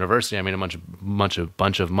in university. I made a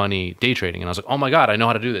bunch of money day trading, and I was like, oh my God, I know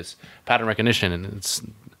how to do this. Pattern recognition, and it's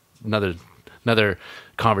another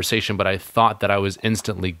conversation, but I thought that I was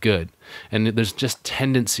instantly good. And there's just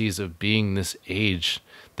tendencies of being this age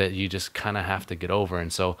that you just kind of have to get over.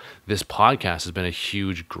 And so this podcast has been a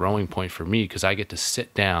huge growing point for me, because I get to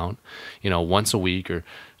sit down, you know, once a week or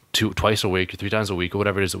twice a week or 3 times a week or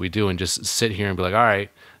whatever it is that we do, and just sit here and be like, all right,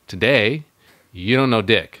 today you don't know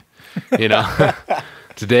dick, you know.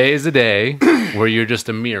 Today is a day where you're just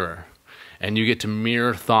a mirror, and you get to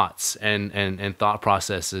mirror thoughts and thought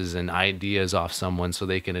processes and ideas off someone so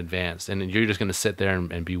they can advance, and you're just going to sit there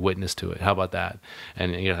and be witness to it. How about that?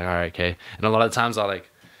 And you're like, all right, okay. And a lot of times I'll,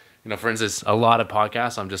 like, you know, for instance, a lot of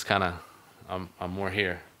podcasts, I'm just kind of, I'm more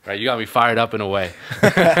here. Right, you got me fired up in a way.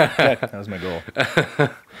 That was my goal.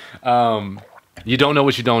 You don't know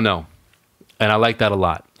what you don't know, and I like that a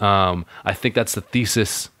lot. I think that's the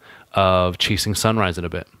thesis of Chasing Sunrise in a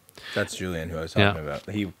bit. That's Julian, who I was talking about.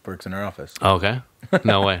 He works in our office. Okay.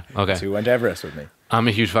 No way. Okay. So he went to Everest with me. I'm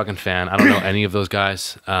a huge fucking fan. I don't know any of those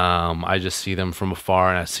guys. I just see them from afar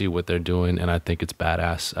and I see what they're doing, and I think it's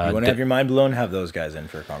badass. You want to have your mind blown? Have those guys in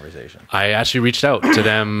for a conversation. I actually reached out to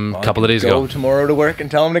them a couple of days ago. Go tomorrow to work and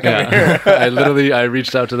tell them to come here. I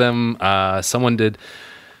reached out to them.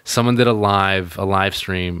 Someone did a live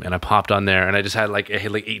stream, and I popped on there, and I just had like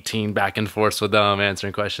 18 back and forths with them,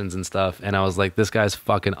 answering questions and stuff, and I was like, this guy's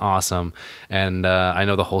fucking awesome, and I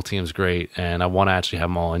know the whole team's great, and I want to actually have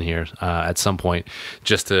them all in here at some point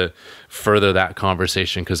just to further that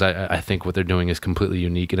conversation, because I think what they're doing is completely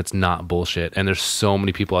unique, and it's not bullshit, and there's so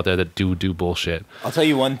many people out there that do bullshit. I'll tell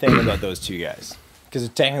you one thing about those two guys, because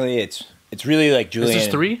technically it's really like Julian. Is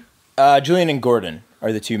this three? Julian and Gordon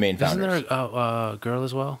are the two main founders. Isn't there a girl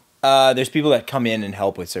as well? There's people that come in and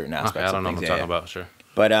help with certain aspects. Okay, I don't know what I'm talking about. Sure,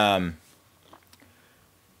 but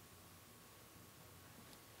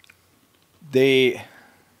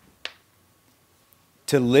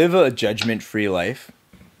to live a judgment-free life,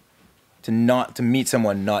 to meet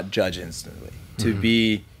someone, not judge instantly, to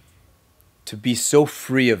be so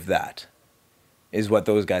free of that, is what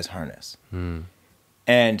those guys harness,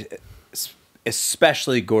 and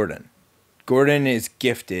especially Gordon. Gordon is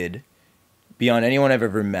gifted beyond anyone I've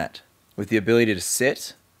ever met with the ability to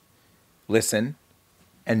sit, listen,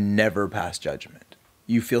 and never pass judgment.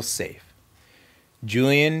 You feel safe.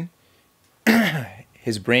 Julian,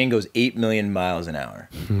 his brain goes 8 million miles an hour,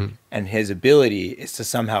 and his ability is to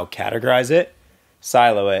somehow categorize it,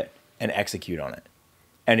 silo it, and execute on it.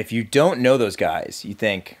 And if you don't know those guys, you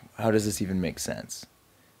think, how does this even make sense?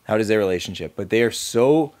 How does their relationship? But they are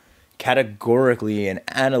so categorically and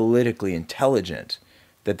analytically intelligent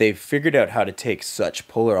that they've figured out how to take such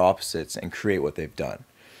polar opposites and create what they've done.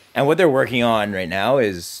 And what they're working on right now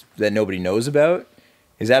is that nobody knows about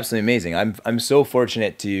is absolutely amazing. I'm so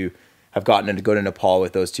fortunate to have gotten to go to Nepal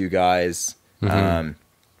with those two guys. I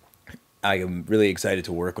am really excited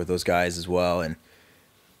to work with those guys as well, and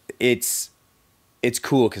it's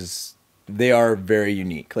cool because they are very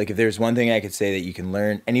unique. Like, if there's one thing I could say that you can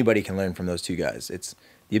learn, anybody can learn from those two guys, it's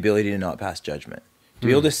the ability to not pass judgment. To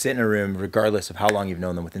be able to sit in a room, regardless of how long you've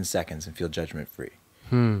known them, within seconds and feel judgment-free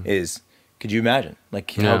could you imagine? Like,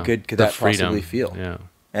 how good could that possibly feel? Yeah.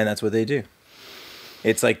 And that's what they do.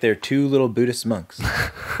 It's like they're two little Buddhist monks.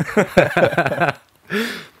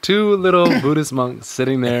 Two little Buddhist monks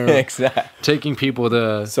sitting there, exactly, taking people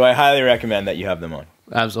to. So I highly recommend that you have them on.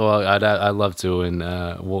 Absolutely, I'd love to, and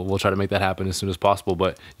we'll try to make that happen as soon as possible.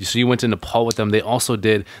 But you went to Nepal with them. They also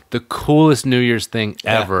did the coolest New Year's thing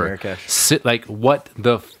ever. Marrakesh. Like, what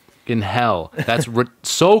the fucking hell? That's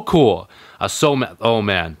so cool. I was so mad. Oh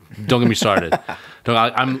man, don't get me started.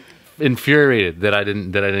 I'm infuriated that I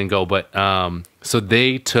didn't go. But so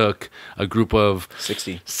they took a group of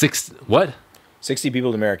 60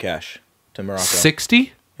 people to Marrakesh, to Morocco.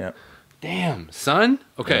 60? Yeah. Damn, son.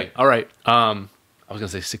 Okay, yeah. All right. I was going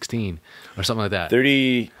to say 16 or something like that.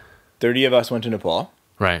 30 of us went to Nepal.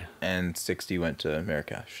 Right. And 60 went to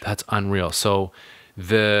Marrakesh. That's unreal. So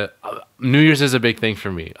the New Year's is a big thing for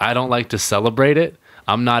me. I don't like to celebrate it.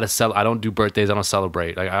 I don't do birthdays. I don't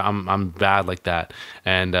celebrate. Like, I'm bad like that.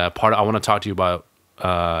 And I want to talk to you about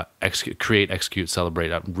create, execute,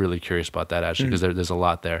 celebrate. I'm really curious about that, actually, because there's a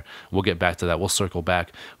lot there. We'll get back to that. We'll circle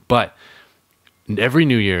back. But every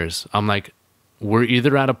New Year's, I'm like, we're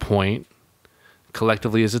either at a point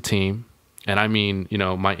collectively as a team, and I mean,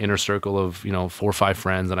 my inner circle of 4 or 5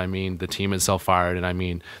 friends, and I mean the team at Self Fired, and I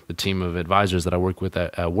mean the team of advisors that I work with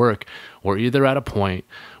at work. We're either at a point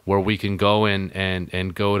where we can go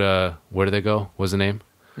and go to, where do they go? What's the name?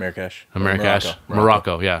 Marrakesh.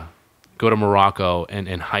 Morocco, yeah. Go to Morocco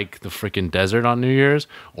and hike the freaking desert on New Year's,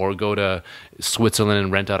 or go to Switzerland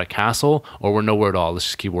and rent out a castle, or we're nowhere at all. Let's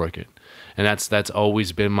just keep working. And that's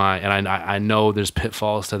always been and I know there's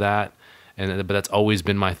pitfalls to that. But that's always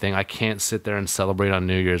been my thing. I can't sit there and celebrate on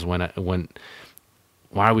New Year's when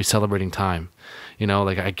why are we celebrating time?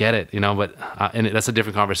 Like, I get it, but and that's a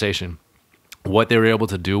different conversation. What they were able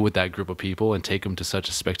to do with that group of people and take them to such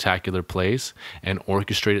a spectacular place and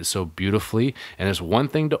orchestrate it so beautifully. And there's one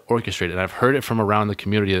thing to orchestrate it, and I've heard it from around the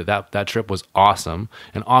community that trip was awesome,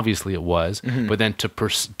 and obviously it was. But then to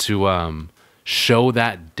show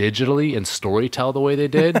that digitally and storytell the way they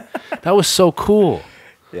did, that was so cool.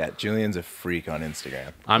 Yeah, Julian's a freak on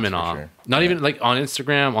Instagram. I'm in awe. Sure. Not even like on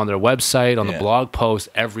Instagram, on their website, on the blog post,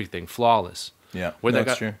 everything flawless. Yeah,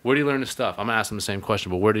 that's true. Where do you learn this stuff? I'm gonna ask them the same question,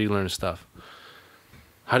 but where do you learn this stuff?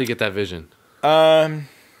 How do you get that vision?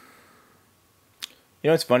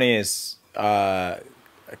 What's funny is a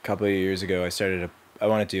couple of years ago I started I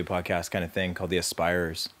wanted to do a podcast kind of thing called The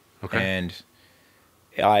Aspirers. Okay. And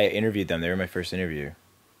I interviewed them. They were my first interview.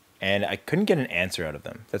 And I couldn't get an answer out of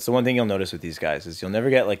them. That's the one thing you'll notice with these guys is you'll never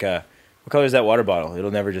get like what color is that water bottle?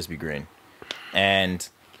 It'll never just be green. And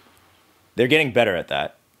they're getting better at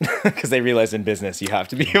that because they realize in business you have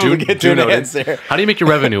to be able to get to an answer. How do you make your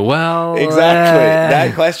revenue? Well, exactly.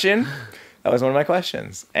 That question, that was one of my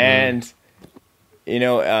questions. And, you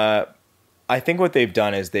know, I think what they've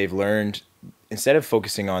done is they've learned, instead of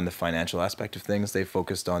focusing on the financial aspect of things, they've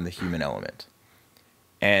focused on the human element.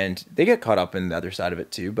 And they get caught up in the other side of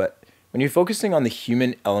it too. But when you're focusing on the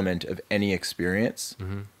human element of any experience,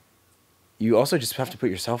 you also just have to put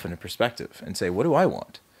yourself in a perspective and say, what do I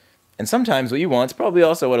want? And sometimes what you want is probably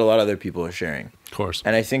also what a lot of other people are sharing. Of course.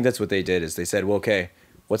 And I think that's what they did is they said, well, okay,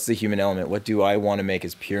 what's the human element? What do I want to make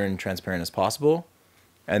as pure and transparent as possible?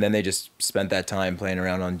 And then they just spent that time playing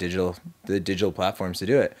around on the digital platforms to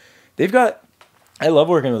do it. I love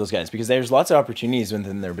working with those guys because there's lots of opportunities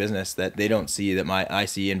within their business that they don't see that I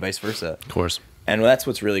see and vice versa. Of course. And that's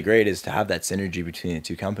what's really great is to have that synergy between the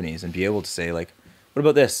two companies and be able to say like, what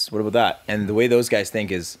about this? What about that? And the way those guys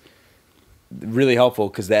think is really helpful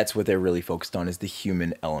because that's what they're really focused on is the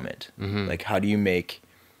human element. Like how do you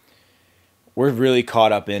we're really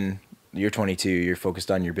caught up in, you're 22, you're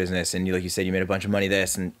focused on your business and like you said, you made a bunch of money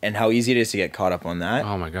and how easy it is to get caught up on that.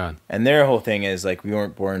 Oh my God. And their whole thing is like, we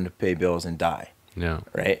weren't born to pay bills and die. Yeah.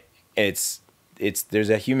 Right. There's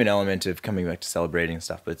a human element of coming back to celebrating and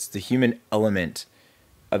stuff, but it's the human element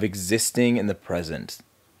of existing in the present.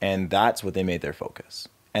 And that's what they made their focus.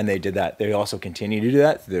 And they did that. They also continue to do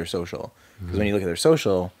that through their social. Because when you look at their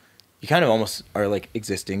social, you kind of almost are like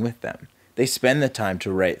existing with them. They spend the time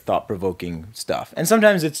to write thought-provoking stuff. And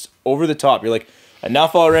sometimes it's over the top. You're like,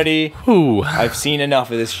 enough already. Ooh. I've seen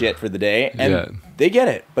enough of this shit for the day. And they get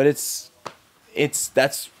it. But it's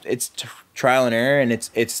trial and error, and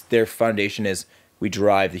it's their foundation is we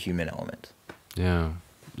drive the human element. Yeah,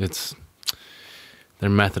 it's their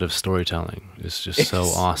method of storytelling is just so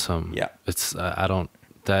awesome. Yeah, it's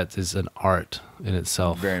that is an art in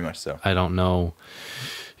itself. Very much so. I don't know.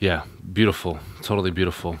 Yeah, beautiful, totally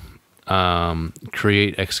beautiful.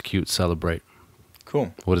 Create, execute, celebrate.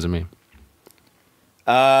 Cool. What does it mean?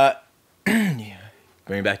 Going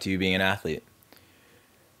back to you being an athlete.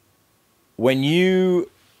 When you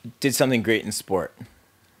did something great in sport,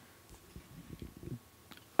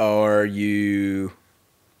 or you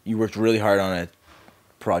worked really hard on a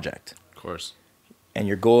project, Of course. and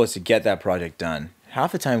your goal is to get that project done,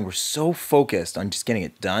 half the time we're so focused on just getting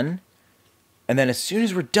it done, and then as soon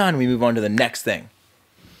as we're done, we move on to the next thing.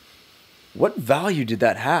 What value did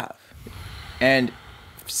that have? And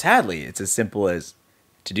sadly, it's as simple as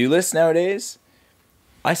to-do lists nowadays.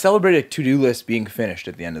 I celebrate a to-do list being finished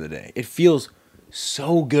at the end of the day. It feels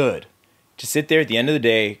so good to sit there at the end of the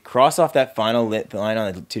day, cross off that final line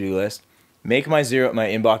on the to-do list, make my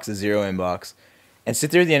inbox a zero inbox, and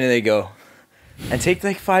sit there at the end of the day go and take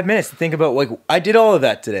like 5 minutes to think about like I did all of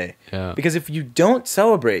that today. Yeah. Because if you don't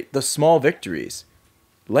celebrate the small victories,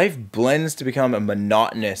 life blends to become a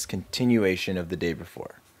monotonous continuation of the day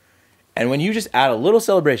before. And when you just add a little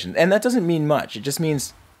celebration, and that doesn't mean much, it just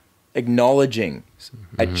means acknowledging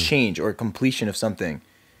a change or a completion of something,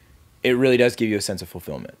 it really does give you a sense of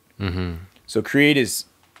fulfillment. So create is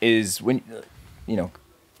when,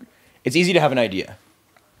 it's easy to have an idea.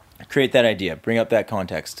 Create that idea, bring up that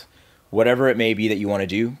context. Whatever it may be that you want to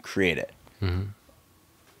do, create it.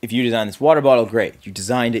 If you design this water bottle, great. You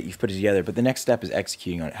designed it, you've put it together, but the next step is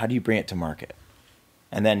executing on it. How do you bring it to market?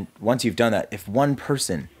 And then once you've done that, if one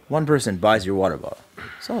person buys your water bottle,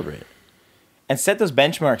 celebrate it. And set those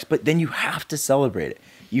benchmarks, but then you have to celebrate it.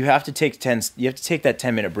 You have to take that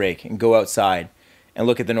 10-minute break and go outside and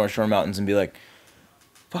look at the North Shore Mountains and be like,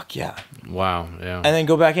 fuck yeah. Wow, yeah. And then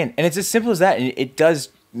go back in. And it's as simple as that. And it does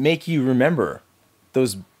make you remember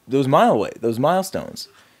those milestones.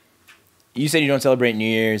 You said you don't celebrate New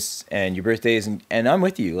Year's and your birthdays, and I'm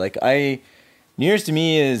with you. Like New Year's to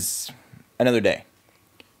me is another day.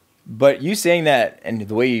 But you saying that and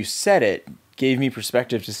the way you said it gave me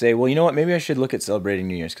perspective to say, well, you know what? Maybe I should look at celebrating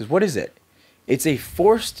New Year's. Because what is it? It's a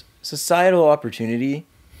forced societal opportunity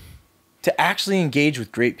to actually engage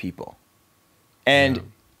with great people.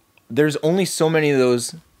 And there's only so many of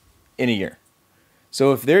those in a year.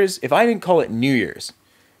 So if I didn't call it New Year's,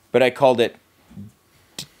 but I called it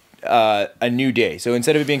a new day. So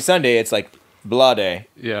instead of it being Sunday, it's like blah day.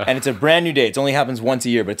 Yeah. And it's a brand new day. It only happens once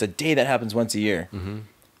a year, but it's a day that happens once a year.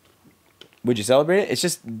 Would you celebrate it? It's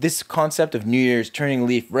just this concept of New Year's, turning a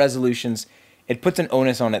leaf, resolutions. It puts an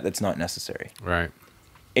onus on it that's not necessary. Right.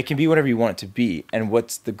 It can be whatever you want it to be. And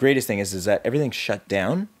what's the greatest thing is that everything's shut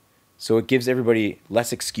down. So it gives everybody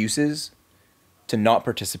less excuses to not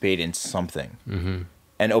participate in something,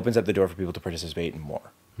 and opens up the door for people to participate in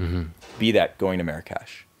more. Be that going to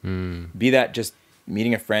Marrakesh. Be that just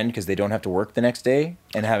meeting a friend because they don't have to work the next day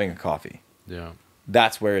and having a coffee. Yeah.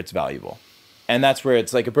 That's where it's valuable. And that's where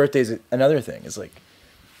it's like a birthday is another thing. It's like,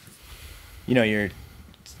 you know,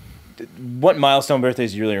 what milestone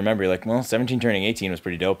birthdays do you really remember? You're like, well, 17 turning 18 was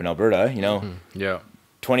pretty dope in Alberta, you know? Yeah.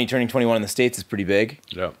 20 turning 21 in the States is pretty big.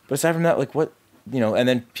 Yeah. But aside from that, like what, you know, and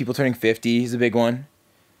then people turning 50 is a big one.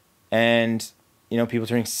 And, you know, people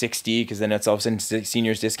turning 60 because then that's all of a sudden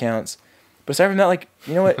seniors discounts. But aside from that, like,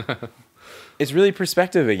 you know what? It's really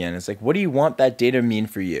perspective again. It's like, what do you want that day to mean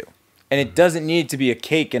for you? And it doesn't need to be a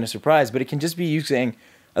cake and a surprise, but it can just be you saying,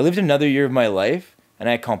 I lived another year of my life and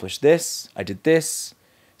I accomplished this. I did this.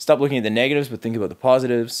 Stop looking at the negatives, but think about the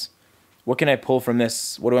positives. What can I pull from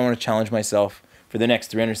this? What do I want to challenge myself for the next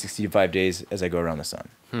 365 days as I go around the sun?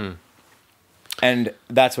 And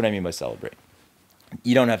that's what I mean by celebrate.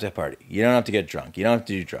 You don't have to party. You don't have to get drunk. You don't have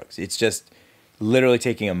to do drugs. It's just literally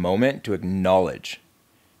taking a moment to acknowledge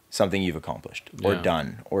something you've accomplished or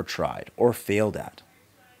done or tried or failed at.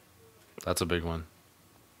 That's a big one.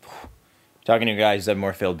 Talking to guys that have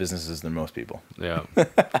more failed businesses than most people. Yeah.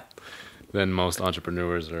 Than most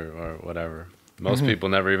entrepreneurs or whatever. Most people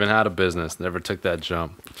never even had a business, never took that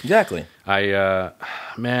jump. Exactly.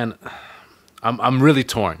 Man, I'm really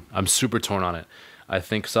torn. I'm super torn on it. I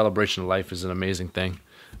think celebration of life is an amazing thing.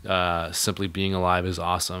 Simply being alive is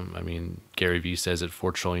awesome. I mean, Gary Vee says it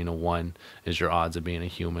 4 trillion to 1 is your odds of being a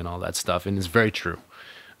human, all that stuff. And it's very true.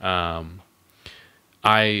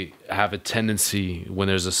 I have a tendency when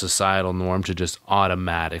there's a societal norm to just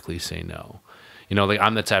automatically say no. You know, like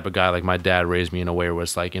I'm the type of guy, like my dad raised me in a way where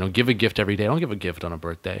it's like, you know, give a gift every day. Don't give a gift on a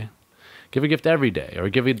birthday. Give a gift every day, or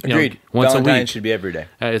give it, you know, once Valentine's a week. should be every day.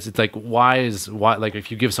 It's like, why, like if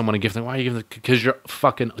you give someone a gift, like, why are you giving it?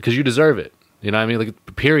 Because you deserve it. You know what I mean?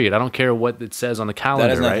 Like, period. I don't care what it says on the calendar.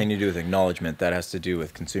 That has nothing to do with acknowledgement. That has to do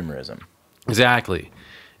with consumerism. Exactly.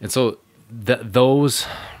 And so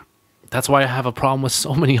that's why I have a problem with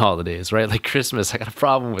so many holidays, right? Like Christmas, I got a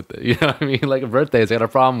problem with it. You know what I mean? Like birthdays, I got a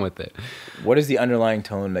problem with it. What is the underlying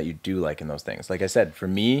tone that you do like in those things? Like I said, for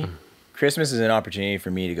me, Christmas is an opportunity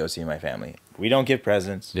for me to go see my family. We don't give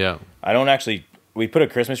presents. Yeah. We put a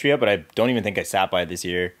Christmas tree up, but I don't even think I sat by it this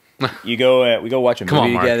year. We go watch a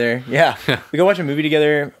movie together. Yeah. We go watch a movie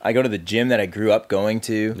together. I go to the gym that I grew up going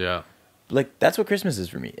to. Yeah. Like, that's what Christmas is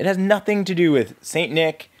for me. It has nothing to do with Saint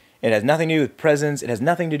Nick. It has nothing to do with presents. It has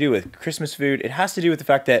nothing to do with Christmas food. It has to do with the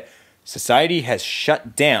fact that society has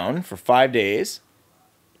shut down for 5 days,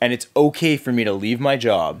 and it's okay for me to leave my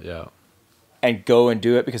job and go and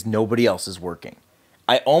do it because nobody else is working.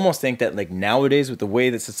 I almost think that, like, nowadays with the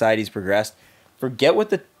way that society's progressed, forget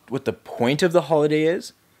what the point of the holiday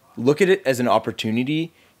is. Look at it as an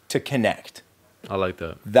opportunity to connect. I like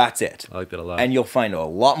that. That's it. I like that a lot. And you'll find a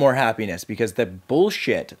lot more happiness because the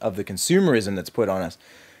bullshit of the consumerism that's put on us,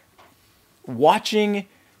 watching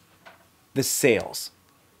the sales,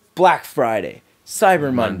 Black Friday,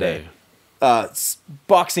 Cyber Monday,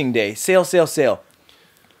 Boxing Day, sale,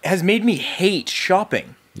 has made me hate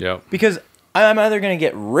shopping. Yeah. Because I'm either going to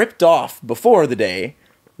get ripped off before the day,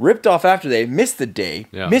 ripped off after the day, miss the day,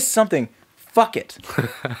 miss something, fuck it.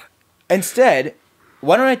 Instead,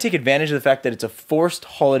 why don't I take advantage of the fact that it's a forced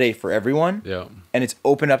holiday for everyone, and it's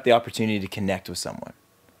opened up the opportunity to connect with someone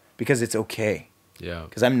because it's okay. Yeah.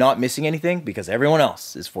 Because I'm not missing anything because everyone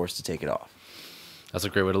else is forced to take it off. That's a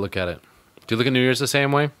great way to look at it. Do you look at New Year's the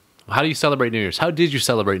same way? How do you celebrate New Year's? How did you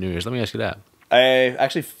celebrate New Year's? Let me ask you that. I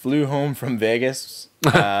actually flew home from Vegas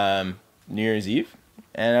New Year's Eve,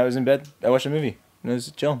 and I was in bed. I watched a movie. It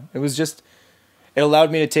was chill. It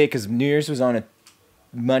allowed me to take, because New Year's was on a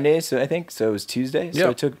Monday, so it was Tuesday.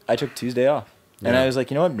 So I took Tuesday off. And I was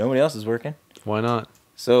like, you know what? Nobody else is working. Why not?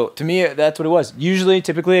 So to me, that's what it was.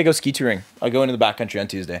 Typically, I go ski touring. I'll go into the backcountry on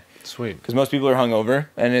Tuesday. Sweet. Because most people are hungover,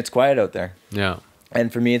 and it's quiet out there. Yeah.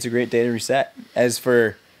 And for me, it's a great day to reset. As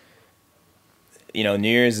for, New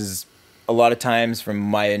Year's is a lot of times from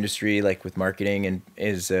my industry, like with marketing, and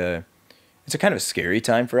it's a kind of a scary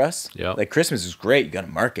time for us. Yeah. Like Christmas is great. You got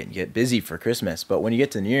to market and get busy for Christmas. But when you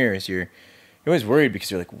get to New Year's, you're always worried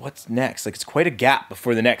because you're like, what's next? Like, it's quite a gap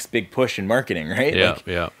before the next big push in marketing, right?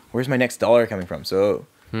 Yeah. Where's my next dollar coming from? So,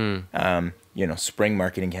 spring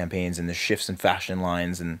marketing campaigns and the shifts in fashion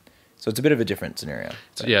lines. And so it's a bit of a different scenario.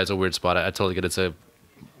 It's a weird spot. I totally get it. It's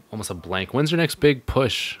almost a blank. When's your next big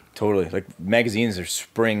push? Totally. Like magazines are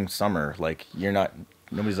spring, summer. Like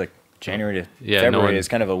nobody's like January to February is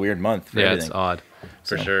kind of a weird month for everything. It's odd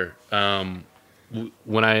for sure.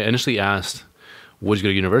 When I initially asked, what did you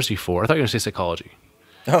go to university for? I thought you were going to say psychology.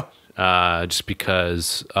 Oh. just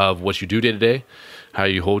because of what you do day to day, how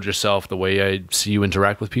you hold yourself, the way I see you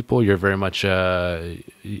interact with people. You're very much,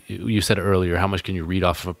 you said it earlier, how much can you read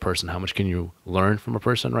off of a person? How much can you learn from a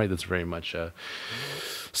person, right? That's very much a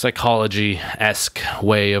psychology-esque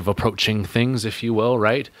way of approaching things, if you will,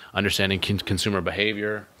 right? Understanding consumer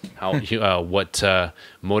behavior, how what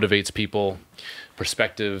motivates people,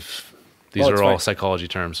 perspective. These are all psychology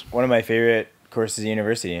terms. One of my favorite courses at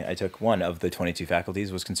university, I took one of the 22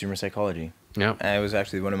 faculties, was consumer psychology. Yeah. And it was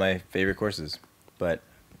actually one of my favorite courses. But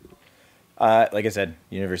like I said,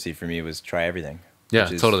 university for me was try everything. Yeah,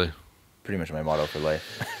 totally. Pretty much my motto for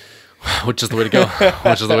life. Which is the way to go.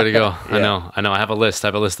 Which is the way to go. Yeah. I know. I have a list.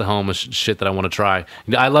 at home of shit that I want to try.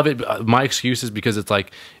 I love it. My excuse is because it's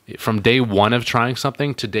like from day 1 of trying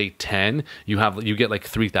something to day 10, you get like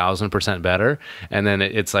 3,000% better, and then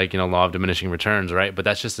it's like, law of diminishing returns, right? But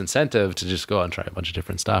that's just incentive to just go out and try a bunch of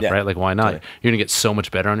different stuff, right? Like, why not? Totally. You're gonna get so much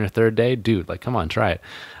better on your 3rd day, dude. Like, come on, try it.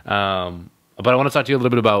 But I want to talk to you a little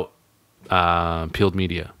bit about peeled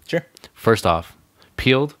media. Sure. First off,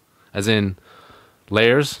 peeled, as in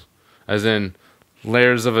layers. As in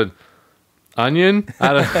layers of an onion?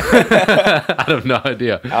 I have no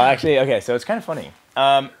idea. Actually, okay, so it's kind of funny.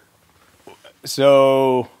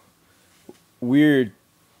 So weird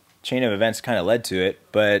chain of events kind of led to it,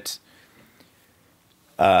 but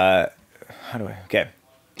okay.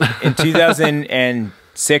 In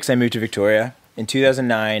 2006, I moved to Victoria. In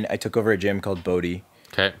 2009, I took over a gym called Bodhi.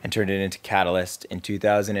 Okay. And turned it into Catalyst. In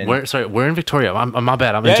 2000 Where in Victoria? I'm my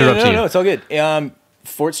bad. I'm interrupting you. No, it's all good.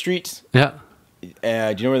 Fort Street. Yeah. Do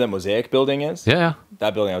you know where that Mosaic building is? Yeah.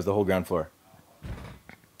 That building, I was the whole ground floor.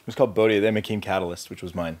 It was called Bodhi, then became Catalyst, which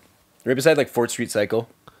was mine. Right beside like Fort Street Cycle.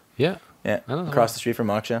 Yeah. Yeah. Across the street from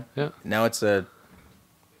Moksha. Yeah. Now it's a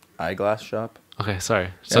eyeglass shop. Okay, sorry.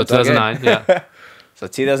 So 2009, yeah. So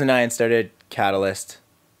 2009 started Catalyst.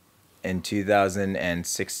 In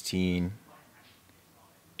 2016,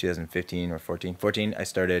 2015 or 14, I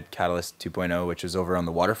started Catalyst 2.0, which was over on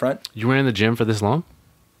the waterfront. You were in the gym for this long?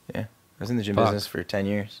 Yeah. I was in the gym business for 10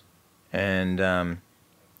 years. And I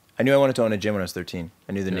knew I wanted to own a gym when I was 13.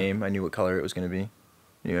 I knew the name. I knew what color it was going to be.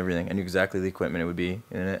 I knew everything. I knew exactly the equipment it would be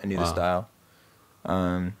in it. I knew the style.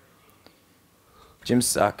 Gyms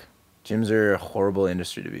suck. Gyms are a horrible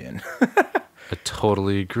industry to be in. I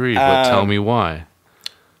totally agree, but tell me why.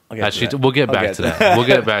 Actually, we'll get back to that. We'll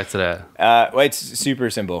get back to that. Well, it's super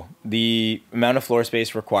simple. The amount of floor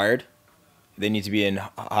space required, they need to be in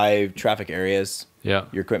high traffic areas. Yeah.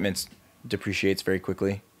 Your equipment depreciates very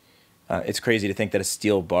quickly. It's crazy to think that a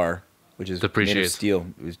steel bar, which is made of steel,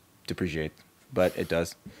 depreciates, but it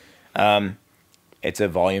does. It's a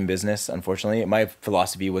volume business, unfortunately. My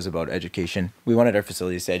philosophy was about education. We wanted our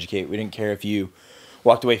facilities to educate. We didn't care if you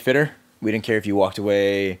walked away fitter. We didn't care if you walked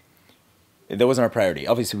away... That wasn't our priority.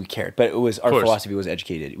 Obviously, we cared, but it was our philosophy was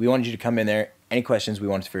educated. We wanted you to come in there. Any questions, we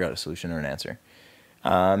wanted to figure out a solution or an answer.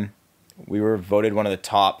 We were voted one of the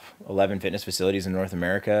top 11 fitness facilities in North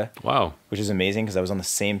America. Wow. Which is amazing because I was on the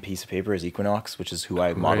same piece of paper as Equinox, which is who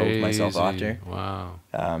I modeled myself after. Wow.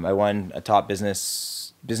 I won a top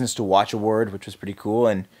business to watch award, which was pretty cool.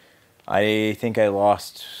 And I think I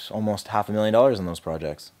lost almost $500,000 on those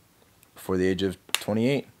projects before the age of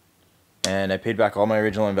 28. And I paid back all my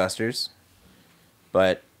original investors.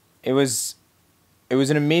 But it was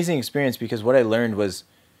an amazing experience because what I learned was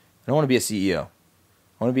I don't want to be a CEO.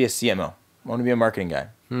 I want to be a CMO. I want to be a marketing guy.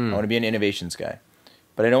 I want to be an innovations guy.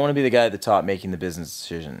 But I don't want to be the guy at the top making the business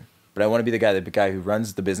decision. But I want to be the guy who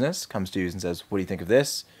runs the business, comes to you and says, what do you think of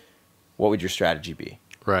this? What would your strategy be?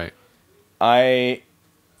 Right.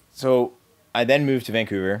 So I then moved to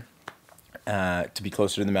Vancouver to be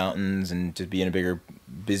closer to the mountains and to be in a bigger,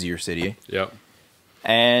 busier city. Yep.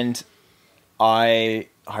 And I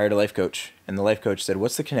hired a life coach, and the life coach said,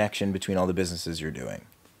 what's the connection between all the businesses you're doing?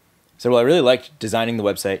 I said, well, I really liked designing the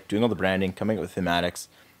website, doing all the branding, coming up with thematics.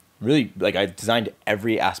 Really, I designed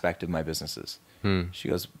every aspect of my businesses. She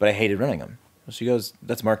goes, but I hated running them. She goes,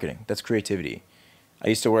 that's marketing. That's creativity. I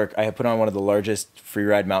had put on one of the largest free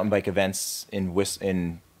ride mountain bike events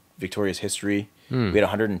in Victoria's history. We had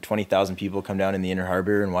 120,000 people come down in the Inner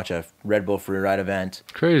Harbor and watch a Red Bull free ride event.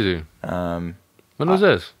 Crazy. When was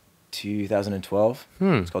this? 2012.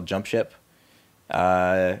 It's called Jump Ship. It's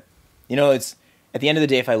at the end of the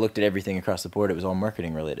day, if I looked at everything across the board, it was all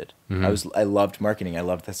marketing related. I loved marketing. I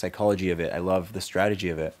loved the psychology of it. I loved the strategy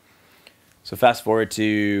of it. So fast forward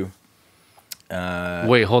to.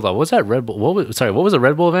 Wait, hold on. What's that Red Bull? What was the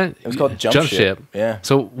Red Bull event? It was called Jump Ship. Yeah.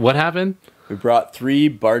 So what happened? We brought 3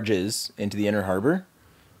 barges into the Inner Harbor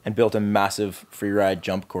and built a massive free ride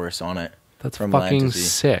jump course on it. That's fucking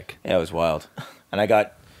sick. Yeah, it was wild. And I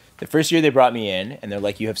got The first year they brought me in, and they're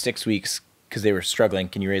like, you have 6 weeks because they were struggling.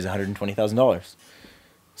 Can you raise $120,000?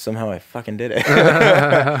 Somehow I fucking did it.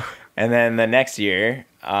 And then the next year,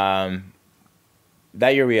 that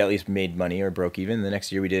year we at least made money or broke even. The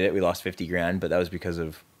next year we did it, we lost 50 grand, but that was because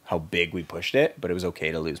of how big we pushed it. But it was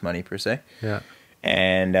okay to lose money per se. Yeah.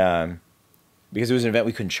 And because it was an event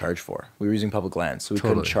we couldn't charge for. We were using public lands, so we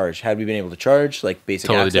couldn't charge. Had we been able to charge, like basic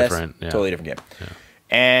access, totally different game. Yeah.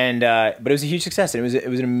 And but it was a huge success, and it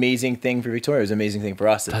was an amazing thing for Victoria. It was an amazing thing for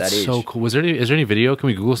us at that age. That's so cool. Is there any video? Can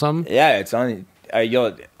we Google something? Yeah, it's on.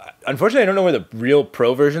 Unfortunately, I don't know where the real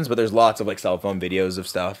pro versions, but there's lots of like cell phone videos of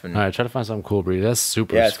stuff. And all right, try to find something cool, Bree. That's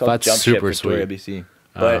super. Yeah, it's called that's Jump super Ship Victoria, sweet.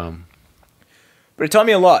 BC. But it taught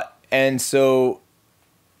me a lot, and so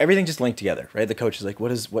everything just linked together, right? The coach is like, "What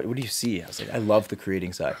do you see?" I was like, "I love the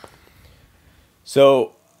creating side."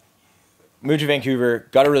 So moved to Vancouver,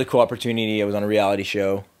 got a really cool opportunity. I was on a reality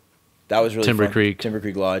show. That was really Timber fun. Creek. Timber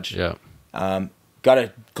Creek Lodge. Yeah. Got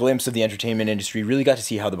a glimpse of the entertainment industry. Really got to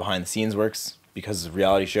see how the behind the scenes works, because the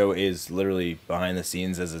reality show is literally behind the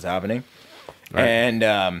scenes as it's happening. Right.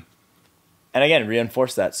 And again,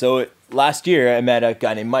 reinforced that. So last year I met a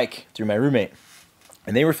guy named Mike through my roommate,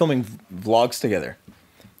 and they were filming vlogs together.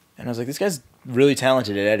 And I was like, this guy's really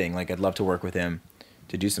talented at editing. Like, I'd love to work with him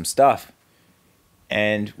to do some stuff.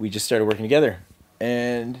 And we just started working together.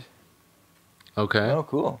 And okay. Oh,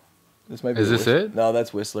 cool. This might be. Is this it? No,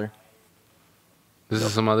 that's Whistler. This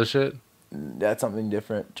is some other shit? That's something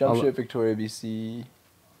different. Jump Ship, Victoria, BC.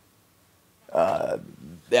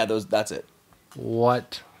 Yeah, that's it.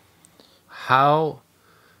 What? How?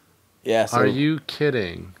 Yeah. So, are you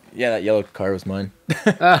kidding? Yeah, that yellow car was mine.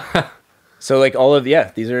 So like all of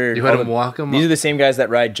these are. You had them walk them. These are the same guys that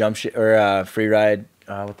ride Jump Ship or free ride.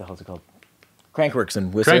 What the hell's it called? Crankworks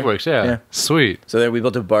and Whistler. Crankworks, yeah. Sweet. So there we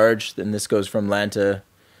built a barge, and this goes from land to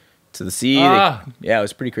the sea. Yeah, it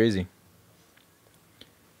was pretty crazy.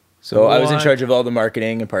 So I was in charge of all the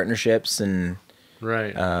marketing and partnerships, and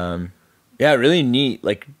right. Yeah, really neat.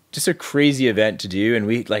 Like, just a crazy event to do, and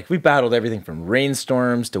we battled everything from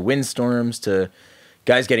rainstorms to windstorms to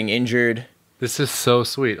guys getting injured. This is so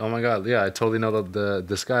sweet. Oh my god, yeah, I totally know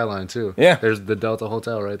the skyline too. Yeah, there's the Delta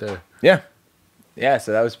Hotel right there. Yeah, yeah.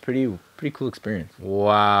 So that was pretty cool experience.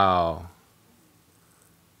 Wow.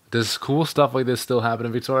 Does cool stuff like this still happen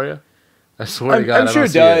in Victoria? I swear to God, I'm sure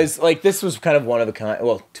it does. Like, this was kind of one of a kind.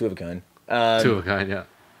 Well, two of a kind. Two of a kind, yeah.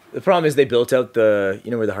 The problem is they built out where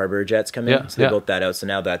the harbor jets come in. Yeah, so they built that out. So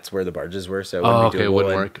now that's where the barges were. So it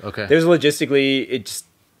wouldn't work. Okay. There's logistically, it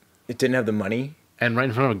didn't have the money. And right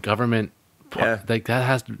in front of a government. Yeah. Like, that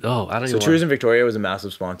has to. Oh, I don't even. So Tourism Victoria was a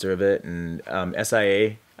massive sponsor of it, and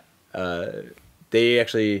SIA, they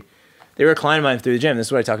were a client of mine through the gym. This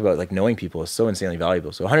is what I talk about. Like, knowing people is so insanely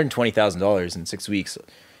valuable. So $120,000 in 6 weeks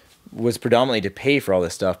was predominantly to pay for all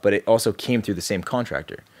this stuff, but it also came through the same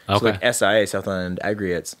contractor. Okay. So like SIA, South Island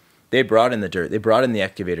Aggregates, they brought in the dirt, they brought in the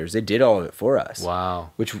excavators, they did all of it for us.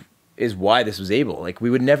 Wow. Which is why this was able. Like, we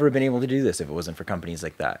would never have been able to do this if it wasn't for companies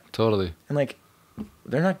like that. Totally. And like,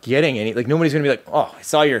 they're not getting any, like, nobody's gonna be like, oh, I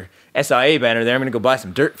saw your SIA banner there, I'm gonna go buy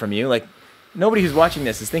some dirt from you. Like, nobody who's watching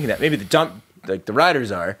this is thinking that. Maybe the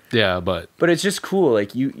riders are. Yeah, but it's just cool.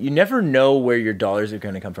 Like, you never know where your dollars are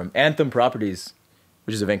gonna come from. Anthem Properties,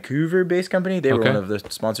 which is a Vancouver-based company, they were one of the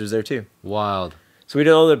sponsors there too. Wild. So we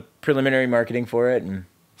did all the preliminary marketing for it, and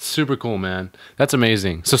super cool, man. That's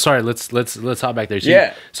amazing. So sorry, let's hop back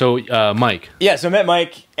there. So, Mike. Yeah, so I met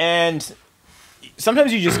Mike, and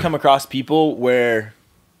sometimes you just come across people where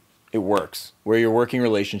it works, where your working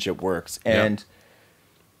relationship works, and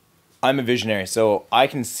I'm a visionary, so I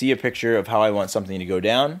can see a picture of how I want something to go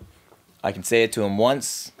down. I can say it to him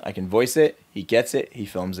once, I can voice it, he gets it, he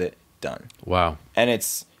films it. Done. Wow. And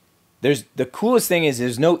the coolest thing is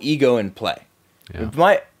there's no ego in play.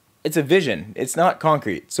 Yeah. It's a vision. It's not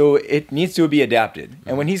concrete. So it needs to be adapted.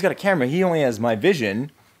 And when he's got a camera, he only has my vision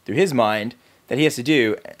through his mind that he has to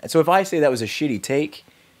do. So if I say that was a shitty take,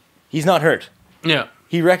 he's not hurt. Yeah.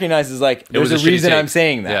 He recognizes, like, there's a reason I'm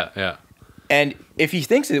saying that. Yeah, yeah. And if he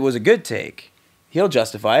thinks it was a good take, he'll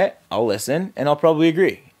justify it. I'll listen, and I'll probably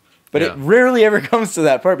agree. But it rarely ever comes to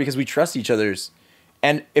that part because we trust each other's.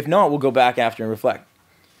 And if not, we'll go back after and reflect.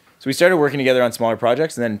 So we started working together on smaller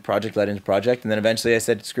projects, and then project led into project, and then eventually I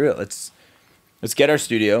said, screw it, let's get our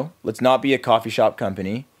studio, let's not be a coffee shop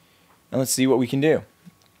company, and let's see what we can do.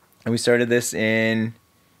 And we started this in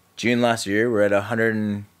June last year. We're at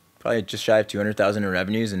probably just shy of 200,000 in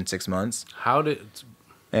revenues in 6 months.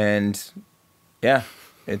 And yeah,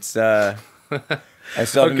 it's I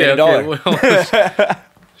still haven't made a dollar.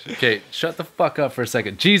 Okay, shut the fuck up for a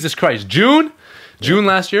second. Jesus Christ, June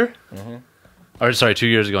last year? Mm-hmm. Or sorry, 2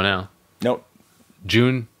 years ago now. Nope.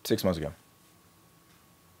 June? 6 months ago.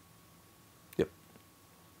 Yep.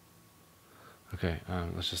 Okay,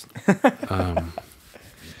 let's just...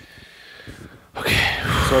 okay.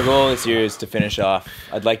 So our goal this year is to finish off.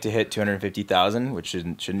 I'd like to hit 250,000, which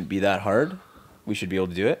shouldn't be that hard. We should be able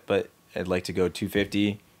to do it, but I'd like to go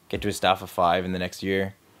 250, get to a staff of 5 in the next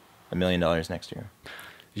year, $1 million next year.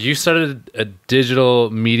 You started a digital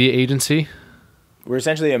media agency? We're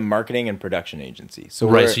essentially a marketing and production agency. So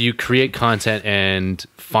right, so you create content and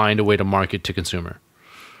find a way to market to consumer.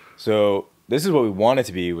 So this is what we wanted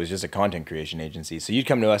to be, was just a content creation agency. So you'd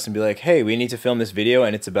come to us and be like, hey, we need to film this video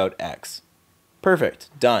and it's about X. Perfect,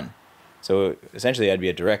 done. So essentially I'd be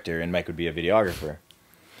a director and Mike would be a videographer.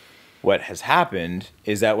 What has happened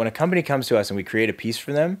is that when a company comes to us and we create a piece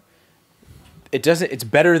for them, it's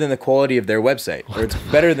better than the quality of their website, or it's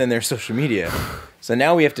better than their social media. So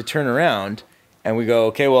now we have to turn around and we go,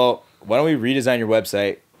 okay, well, why don't we redesign your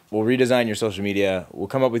website? We'll redesign your social media. We'll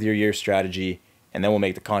come up with your year strategy, and then we'll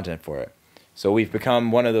make the content for it. So we've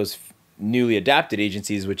become one of those newly adapted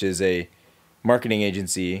agencies, which is a marketing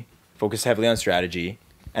agency focused heavily on strategy,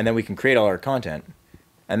 and then we can create all our content.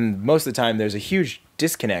 And most of the time, there's a huge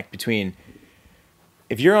disconnect between,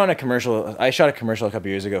 if you're on a commercial, I shot a commercial a couple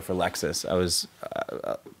years ago for Lexus. I was,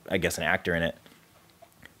 I guess, an actor in it.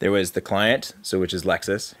 There was the client, which is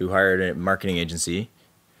Lexus, who hired a marketing agency,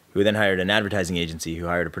 who then hired an advertising agency, who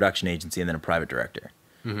hired a production agency, and then a private director.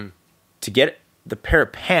 Mm-hmm. To get the pair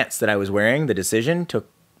of pants that I was wearing, the decision took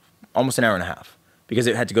almost an hour and a half because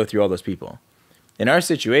it had to go through all those people. In our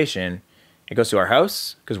situation, it goes to our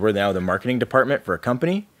house because we're now the marketing department for a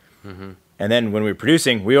company. Mm-hmm. And then when we're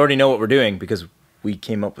producing, we already know what we're doing because we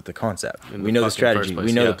came up with the concept. We know the strategy.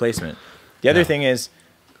 We know the placement. The other thing is,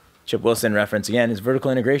 Chip Wilson reference again, is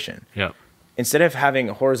vertical integration. Yeah. Instead of having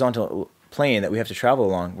a horizontal plane that we have to travel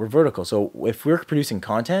along, we're vertical. So if we're producing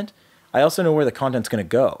content, I also know where the content's going to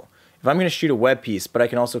go. If I'm going to shoot a web piece, but I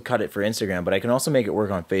can also cut it for Instagram, but I can also make it work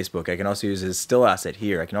on Facebook. I can also use it as a still asset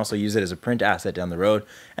here. I can also use it as a print asset down the road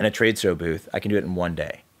and a trade show booth. I can do it in one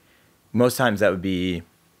day. Most times that would be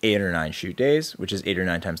 8 or 9 shoot days, which is 8 or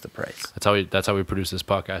 9 times the price. That's how we produce this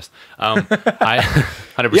podcast. I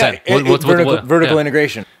 100%. Yeah, vertical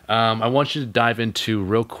integration. I want you to dive into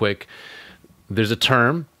real quick. There's a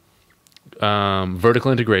term,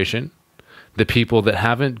 vertical integration. The people that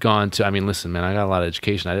haven't gone to, I mean, listen, man, I got a lot of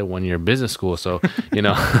education. I did 1 year business school, so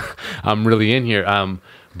I'm really in here.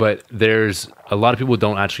 But there's a lot of people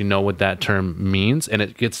don't actually know what that term means, and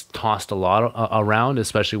it gets tossed a lot around,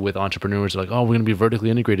 especially with entrepreneurs. Like, oh, we're going to be vertically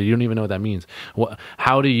integrated. You don't even know what that means.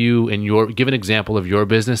 How do you, give an example of your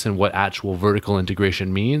business and what actual vertical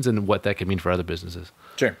integration means, and what that could mean for other businesses?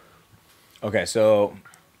 Sure. Okay, so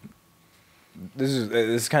this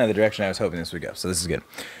is kind of the direction I was hoping this would go. So this is good.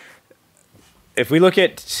 If we look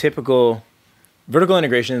at typical vertical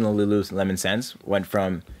integration in the Lululemon sense, went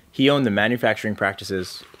from he owned the manufacturing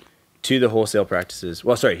practices to the wholesale practices.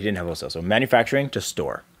 Well, sorry, he didn't have wholesale. So manufacturing to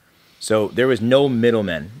store. So there was no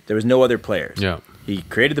middlemen. There was no other players. Yeah. He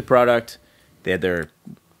created the product. They had their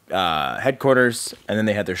headquarters, and then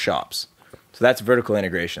they had their shops. So that's vertical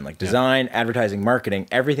integration. Like design, advertising, marketing,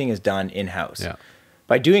 everything is done in-house. Yeah.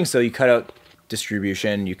 By doing so, you cut out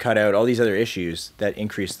distribution. You cut out all these other issues that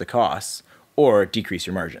increase the costs or decrease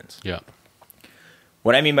your margins. Yeah.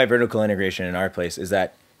 What I mean by vertical integration in our place is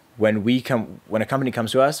that when a company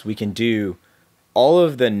comes to us, we can do all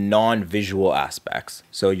of the non-visual aspects.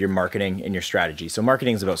 So your marketing and your strategy. So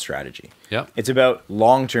marketing is about strategy. Yeah. It's about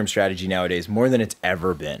long-term strategy nowadays more than it's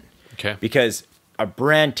ever been. Okay. Because a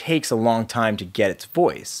brand takes a long time to get its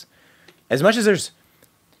voice. As much as there's...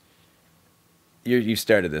 You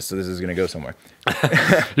started this, so this is going to go somewhere.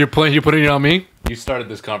 You're putting it on me? You started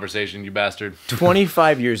this conversation, you bastard.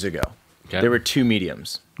 25 years ago, okay, there were 2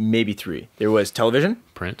 mediums, maybe 3. There was television,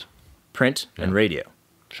 print, and radio.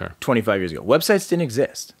 Sure. 25 years ago. Websites didn't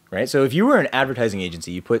exist, right? So if you were an advertising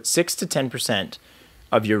agency, you put 6 to 10%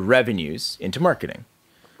 of your revenues into marketing.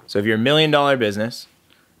 So if you're $1 million business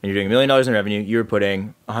and you're doing $1 million in revenue, you're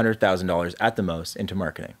putting $100,000 at the most into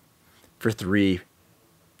marketing for 3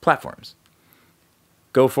 platforms.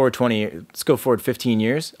 Let's go forward 15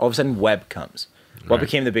 years, all of a sudden web comes. What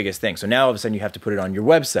became the biggest thing? So now all of a sudden you have to put it on your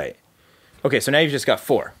website. Okay, so now you've just got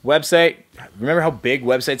 4. Website, remember how big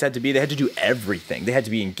websites had to be? They had to do everything. They had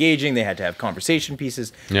to be engaging, they had to have conversation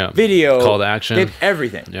pieces, video, call to action,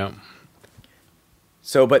 everything. Yeah.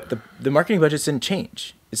 So, but the marketing budgets didn't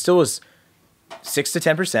change. It still was 6 to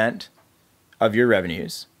 10% of your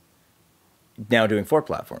revenues, now doing 4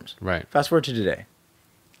 platforms. Right. Fast forward to today.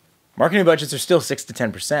 Marketing budgets are still 6 to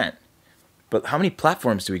 10%. But how many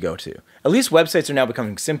platforms do we go to? At least websites are now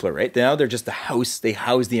becoming simpler, right? Now they're just the house. They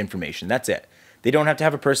house the information. That's it. They don't have to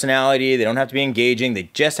have a personality. They don't have to be engaging. They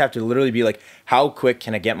just have to literally be like, how quick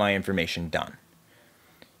can I get my information done?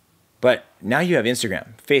 But now you have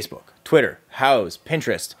Instagram, Facebook, Twitter, Houzz,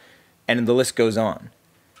 Pinterest, and the list goes on.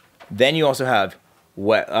 Then you also have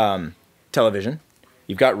television.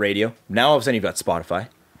 You've got radio. Now all of a sudden you've got Spotify.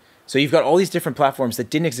 So you've got all these different platforms that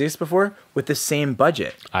didn't exist before with the same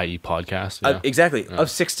budget. I.e. podcast. Yeah. Exactly, of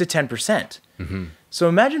 6 to 10%. So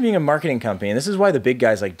imagine being a marketing company, and this is why the big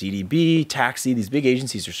guys like DDB, Taxi, these big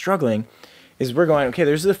agencies are struggling, is we're going, okay,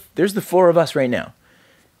 there's the four of us right now.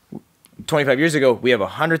 25 years ago, we have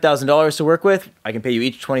 $100,000 to work with. I can pay you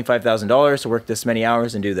each $25,000 to work this many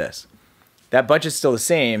hours and do this. That budget's still the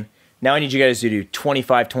same. Now I need you guys to do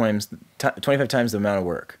 25 times the amount of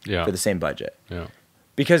work for the same budget. Yeah.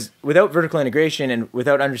 Because without vertical integration and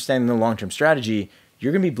without understanding the long-term strategy,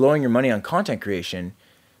 you're going to be blowing your money on content creation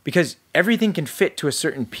because everything can fit to a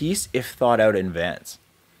certain piece if thought out in advance.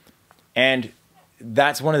 And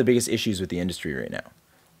that's one of the biggest issues with the industry right now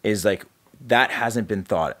is like that hasn't been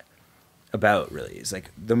thought about really. It's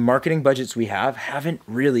like the marketing budgets we haven't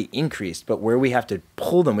really increased, but where we have to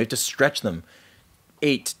pull them, we have to stretch them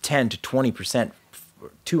 8 to 10 to 20%,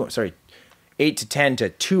 8 to 10 to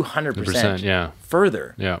 200%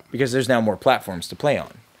 further because there's now more platforms to play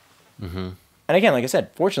on. And again, like I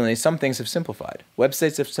said, fortunately, some things have simplified.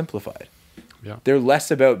 Websites have simplified. Yeah. They're less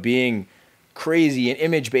about being crazy and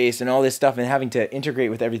image-based and all this stuff and having to integrate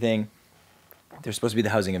with everything. They're supposed to be the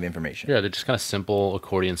housing of information. Yeah, they're just kind of simple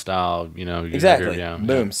accordion style, you know. Exactly.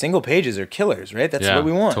 Boom. Single pages are killers, right? That's what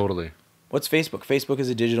we want. Totally. What's Facebook? Facebook is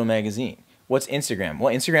a digital magazine. What's Instagram?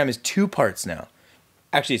 Well, Instagram is 2 parts now.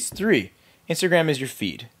 Actually, it's 3. Instagram is your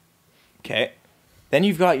feed. Okay? Then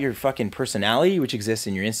you've got your fucking personality, which exists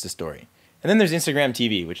in your Insta story. And then there's Instagram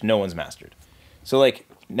TV, which no one's mastered. So, like,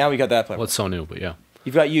 now we got that platform. Well, it's so new, but yeah.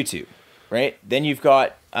 You've got YouTube, right? Then you've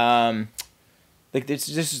got, like,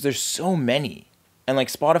 there's so many. And, like,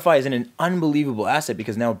 Spotify is an unbelievable asset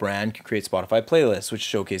because now a brand can create Spotify playlists, which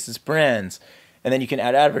showcases brands. And then you can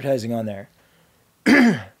add advertising on there.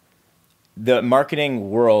 The marketing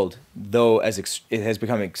world, though, it has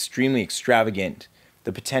become extremely extravagant,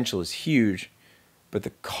 the potential is huge, but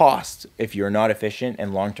the cost, if you're not efficient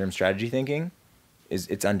and long-term strategy thinking, it's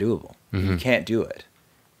undoable. You can't do it.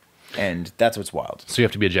 And that's what's wild. So you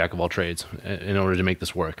have to be a jack of all trades in order to make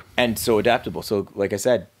this work. And so adaptable. So, like I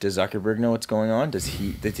said, does Zuckerberg know what's going on? Does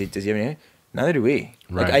he have any? Neither do we.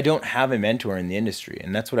 Right. Like, I don't have a mentor in the industry,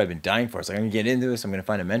 and that's what I've been dying for. It's like, I'm going to get into this. I'm going to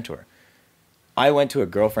find a mentor. I went to a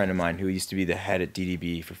girlfriend of mine who used to be the head at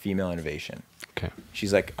DDB for female innovation. Okay.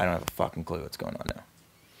 She's like, I don't have a fucking clue what's going on now.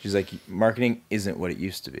 She's like, marketing isn't what it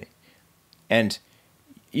used to be. And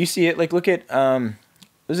you see it, like, look at,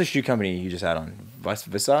 there's a shoe company you just had on,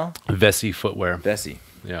 Vessi? Vessi Footwear. Vessi.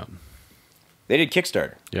 Yeah. They did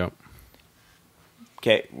Kickstarter. Yep.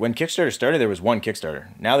 Okay, when Kickstarter started, there was one Kickstarter.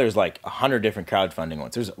 Now there's like 100 different crowdfunding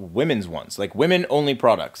ones. There's women's ones, like women-only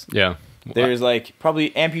products. Yeah. There's like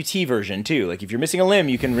probably amputee version too. Like if you're missing a limb,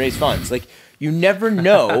 you can raise funds. Like you never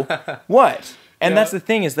know what. And that's the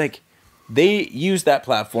thing is like they used that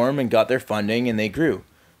platform and got their funding and they grew.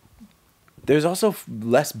 There's also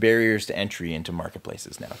less barriers to entry into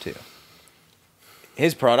marketplaces now too.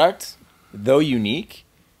 His product, though unique,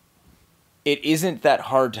 it isn't that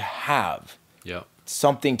hard to have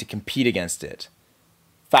something to compete against it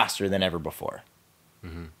faster than ever before.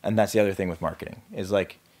 And that's the other thing with marketing is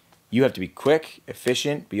like, you have to be quick,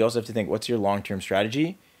 efficient, but you also have to think, what's your long-term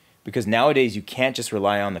strategy? Because nowadays you can't just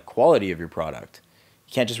rely on the quality of your product.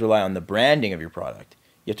 You can't just rely on the branding of your product.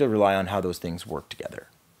 You have to rely on how those things work together.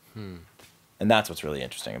 And that's what's really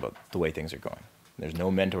interesting about the way things are going. There's no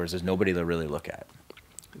mentors. There's nobody to really look at.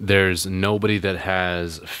 There's nobody that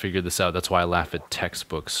has figured this out. That's why I laugh at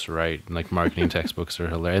textbooks, right? Like marketing textbooks are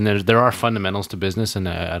hilarious. And there are fundamentals to business, and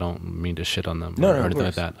I don't mean to shit on them or anything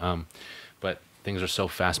like that. But things are so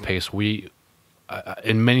fast-paced.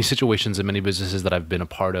 In many situations, in many businesses that I've been a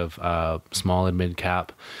part of, small and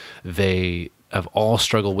mid-cap, they have all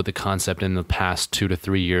struggled with the concept in the past 2 to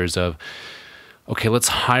 3 years of, okay, let's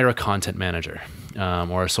hire a content manager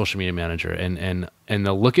or a social media manager. And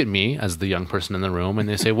they'll look at me as the young person in the room, and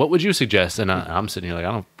they say, what would you suggest? And I'm sitting here like,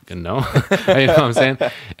 I don't fucking know. You know what I'm saying?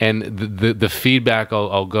 And the feedback,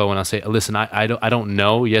 I'll go and I'll say, listen, I don't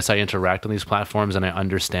know. Yes, I interact on these platforms and I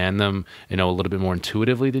understand them, a little bit more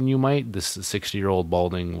intuitively than you might. This 60-year-old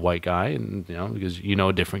balding white guy, and because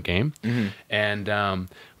a different game. And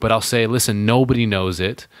but I'll say, listen, nobody knows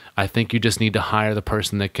it. I think you just need to hire the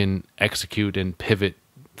person that can execute and pivot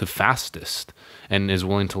the fastest and is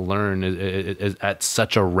willing to learn at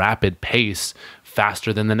such a rapid pace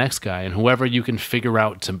faster than the next guy. And whoever you can figure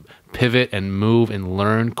out to pivot and move and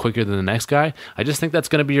learn quicker than the next guy, I just think that's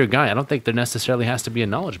going to be your guy. I don't think there necessarily has to be a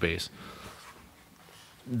knowledge base.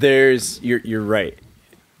 You're right.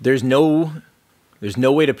 There's no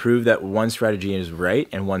way to prove that one strategy is right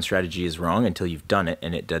and one strategy is wrong until you've done it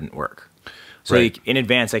and it didn't work. So Right. like, in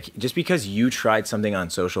advance, like just because you tried something on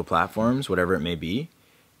social platforms, whatever it may be,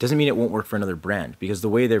 doesn't mean it won't work for another brand, because the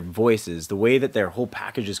way their voice is, the way that their whole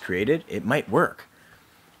package is created, it might work.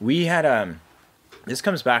 We had this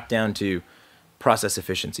comes back down to process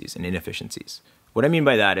efficiencies and inefficiencies. What I mean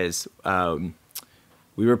by that is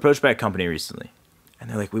we were approached by a company recently, and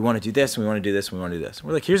they're like, we want to do this, and we want to do this, and we want to do this. And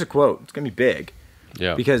we're like, here's a quote. It's going to be big.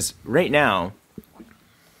 Yeah. Because right now,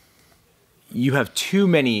 you have too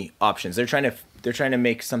many options. They're trying to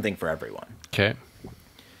make something for everyone. Okay.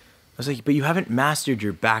 I was like, but you haven't mastered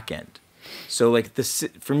your back end. So like this,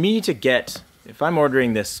 for me to get, if I'm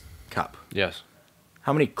ordering this cup, Yes.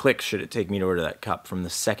 how many clicks should it take me to order that cup from the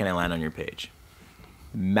second I land on your page?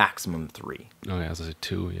 Maximum 3. Oh, yeah. I was like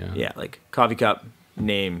 2, yeah. Yeah, like coffee cup,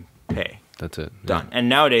 name, pay. That's it. Done. And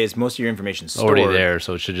nowadays, most of your information's stored. Already there,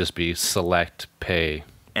 so it should just be select, pay.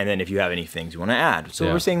 And then if you have any things you want to add. So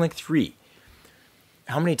Yeah. we're saying like 3.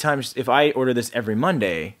 How many times, if I order this every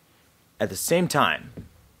Monday, at the same time,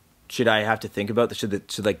 should I have to think about this?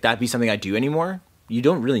 Should like that be something I do anymore? You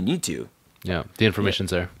don't really need to. Yeah. The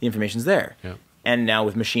information's there. The information's there. Yeah. And now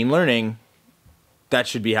with machine learning, that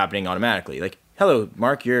should be happening automatically. Like, hello,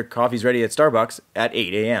 Mark, your coffee's ready at Starbucks at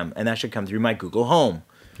 8 a.m. And that should come through my Google Home.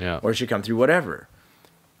 Yeah. Or it should come through whatever.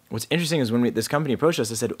 What's interesting is when this company approached us,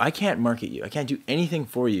 I said, I can't market you. I can't do anything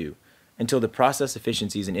for you until the process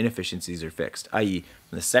efficiencies and inefficiencies are fixed. I.e.,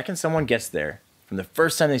 from the second someone gets there, from the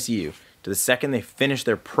first time they see you, to the second they finish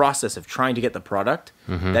their process of trying to get the product,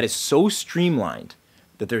 that is so streamlined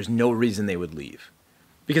that there's no reason they would leave.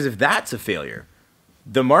 Because if that's a failure,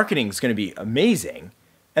 the marketing is going to be amazing,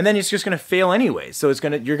 and then it's just going to fail anyway. So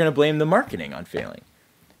you're going to blame the marketing on failing.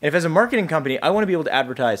 And if as a marketing company, I want to be able to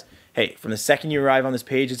advertise, hey, from the second you arrive on this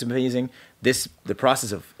page, it's amazing. The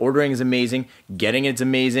process of ordering is amazing. Getting it's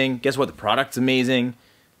amazing. Guess what? The product's amazing.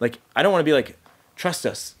 Like, I don't want to be like, trust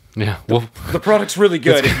us. Yeah. Well, The product's really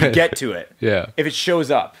good if you get to it. Yeah. If it shows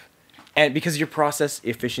up. And because your process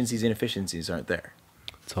efficiencies and inefficiencies aren't there.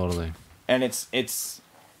 totally. And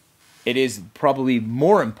it is probably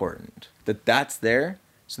more important that that's there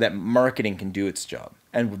so that marketing can do its job.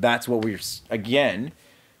 And that's what we're, again,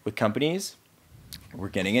 with companies, we're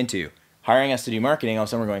getting into. Hiring us to do marketing, all of a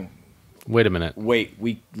sudden we're going, Wait a minute. wait,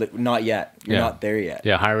 not yet. You're Yeah. not there yet.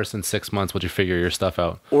 Yeah, hire us in 6 months. Would you figure your stuff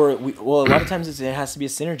out? Or, a lot of times it has to be a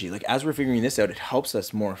synergy. Like, as we're figuring this out, it helps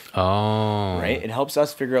us more. Oh. Right? It helps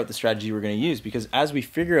us figure out the strategy we're going to use, because as we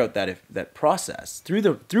figure out that process,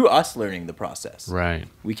 through us learning the process, Right.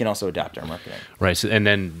 we can also adapt our marketing. Right. So, and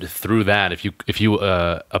then through that, if you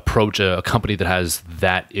approach a company that has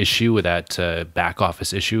that issue, that back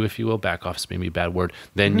office issue, if you will, back office may be a bad word,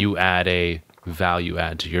 then you add a value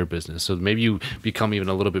add to your business. So maybe you become even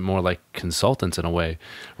a little bit more like consultants in a way,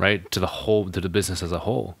 right? To the business as a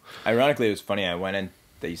whole. Ironically, it was funny. I went into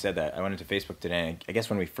Facebook today. And I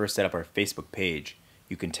guess when we first set up our Facebook page,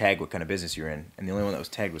 you can tag what kind of business you're in, and the only one that was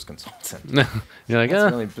tagged was consultant. You're like,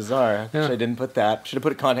 That's really bizarre. I didn't put that. Should have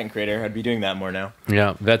put a content creator. I'd be doing that more now.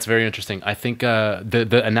 Yeah, that's very interesting. I think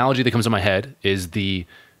the analogy that comes to my head is the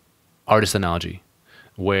artist analogy,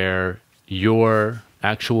 where your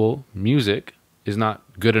actual music is not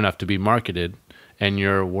good enough to be marketed, and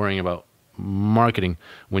you're worrying about marketing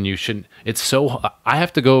when you shouldn't. It's so I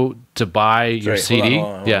have to go to buy your CD.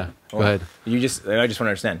 Hold on. Go ahead. I just want to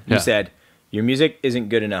understand. Yeah. You said your music isn't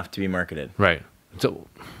good enough to be marketed. Right. So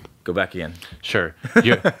Go back again. sure,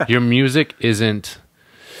 your music isn't.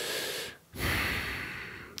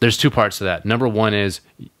 There's two parts to that. Number one is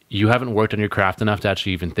you haven't worked on your craft enough to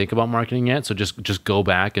actually even think about marketing yet. So just go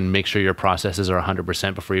back and make sure your processes are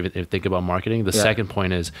 100% before you even think about marketing. The second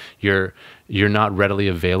point is you're not readily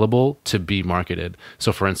available to be marketed.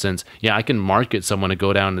 So for instance, I can market someone to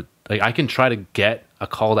go down, like I can try to get a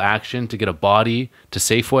call to action to get a body to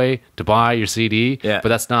Safeway to buy your CD, but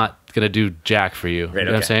that's not going to do jack for you. Right, you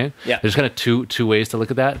know what I'm saying? Yeah. There's kind of two ways to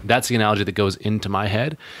look at that. That's the analogy that goes into my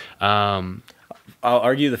head. I'll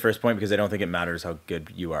argue the first point because I don't think it matters how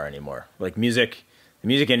good you are anymore. Like the music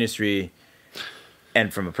industry,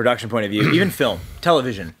 and from a production point of view, even film,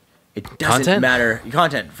 television, it doesn't matter.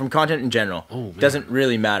 Content in general, doesn't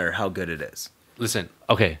really matter how good it is. Listen,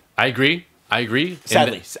 okay, I agree.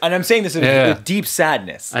 Sadly, and I'm saying this with deep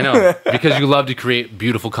sadness. I know, because you love to create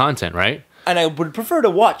beautiful content, right? And I would prefer to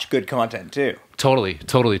watch good content too. Totally.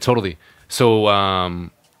 So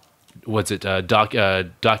what's it?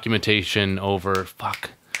 Documentation over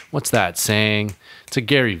fuck. What's that saying? It's a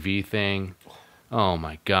Gary V thing. Oh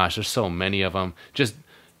my gosh, there's so many of them. Just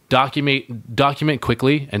document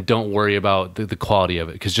quickly and don't worry about the quality of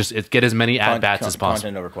it, because get as many at bats as possible.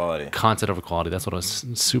 Content over quality. Content over quality. That's what it was.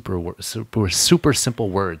 Super simple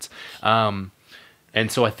words. And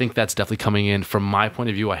so I think that's definitely coming in. From my point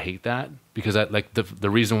of view, I hate that, because the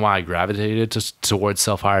reason why I gravitated towards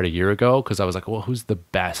self-hired a year ago, because I was like, well, who's the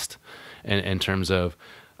best in terms of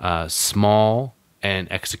small and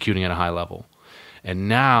executing at a high level? And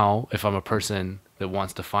now, if I'm a person that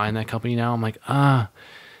wants to find that company now, I'm like,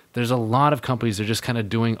 there's a lot of companies that are just kind of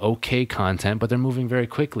doing okay content, but they're moving very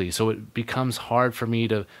quickly. So it becomes hard for me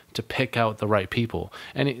to pick out the right people.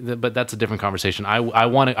 But that's a different conversation. I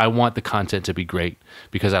want the content to be great,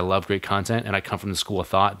 because I love great content, and I come from the school of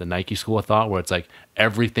thought, the Nike school of thought, where it's like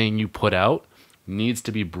everything you put out needs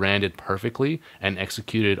to be branded perfectly and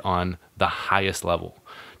executed on the highest level.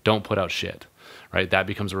 Don't put out shit, right? That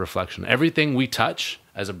becomes a reflection. Everything we touch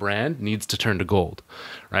as a brand needs to turn to gold,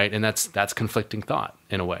 right? And that's conflicting thought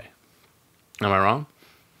in a way. Am I wrong?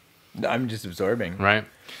 I'm just absorbing. Right?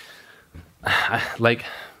 Like,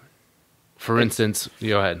 for instance,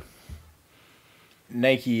 go ahead.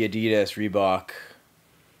 Nike, Adidas, Reebok,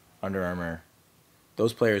 Under Armour,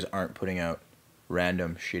 those players aren't putting out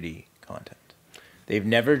random shitty content. They've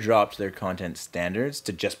never dropped their content standards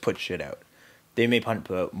to just put shit out. They may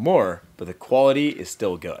put out more, but the quality is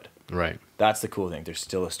still good. Right. That's the cool thing. There's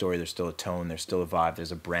still a story. There's still a tone. There's still a vibe.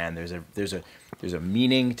 There's a brand. There's a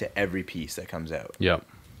meaning to every piece that comes out. Yep.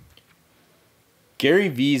 Gary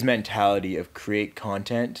V's mentality of create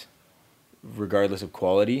content, regardless of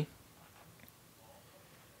quality,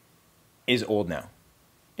 is old now,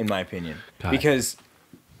 in my opinion. God. Because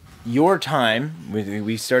your time,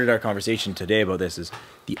 we started our conversation today about this, is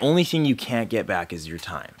the only thing you can't get back is your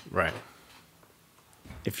time. Right.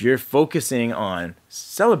 If you're focusing on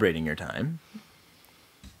celebrating your time,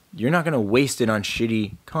 you're not going to waste it on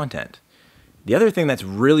shitty content. The other thing that's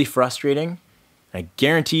really frustrating, I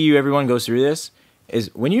guarantee you everyone goes through this,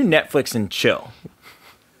 is when you Netflix and chill,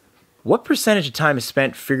 what percentage of time is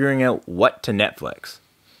spent figuring out what to Netflix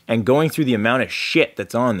and going through the amount of shit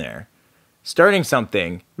that's on there, starting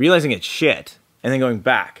something, realizing it's shit, and then going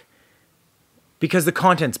back because the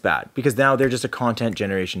content's bad, because now they're just a content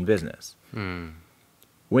generation business.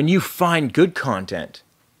 When you find good content,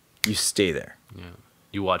 you stay there. Yeah.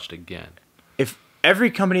 You watched again. If every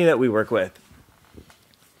company that we work with,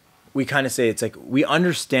 we kind of say, it's like, we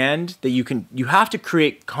understand that you have to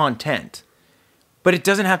create content, but it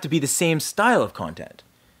doesn't have to be the same style of content.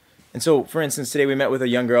 And so, for instance, today we met with a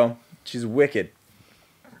young girl. She's wicked.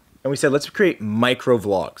 And we said, let's create micro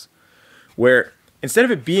vlogs where instead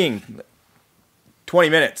of it being 20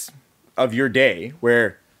 minutes of your day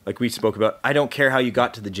where, like we spoke about, I don't care how you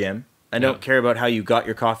got to the gym. I don't care about how you got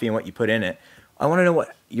your coffee and what you put in it. I want to know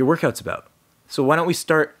what your workout's about. So why don't we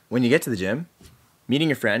start when you get to the gym, meeting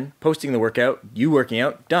your friend, posting the workout, you working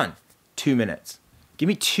out, done. 2 minutes. Give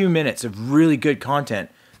me 2 minutes of really good content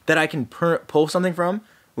that I can pull something from,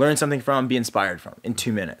 learn something from, be inspired from in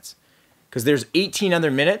 2 minutes. Because there's 18 other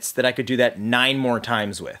minutes that I could do that 9 more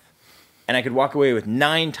times with. And I could walk away with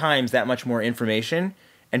 9 times that much more information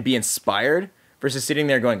and be inspired versus sitting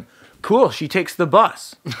there going, cool, she takes the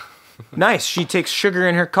bus. Nice, she takes sugar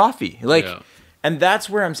in her coffee. And that's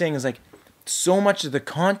where I'm saying is like, so much of the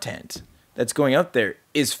content that's going out there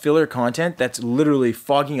is filler content that's literally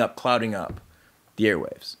fogging up, clouding up the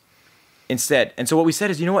airwaves. Instead, and so what we said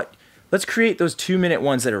is, you know what? Let's create those 2-minute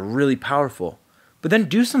ones that are really powerful, but then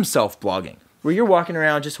do some self-blogging where you're walking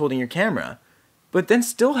around just holding your camera, but then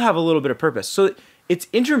still have a little bit of purpose. So it's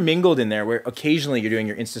intermingled in there where occasionally you're doing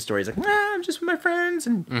your Insta stories like, I'm just with my friends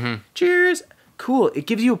and cheers. Cool. It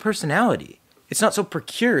gives you a personality. It's not so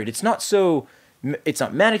procured. It's not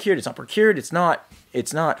manicured. It's not procured. It's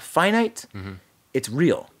not finite. It's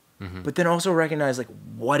real. But then also recognize like,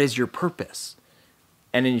 what is your purpose?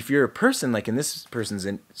 And if you're a person, like in this person's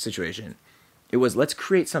situation, it was, let's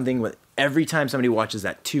create something with every time somebody watches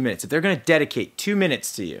that 2 minutes. If they're going to dedicate 2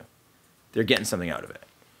 minutes to you, they're getting something out of it.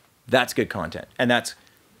 That's good content. And that's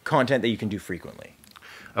content that you can do frequently.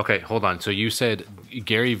 Okay, hold on. So you said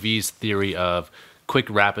Gary V's theory of quick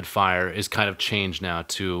rapid fire is kind of changed now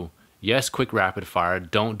to, yes, quick rapid fire.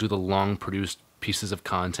 Don't do the long produced pieces of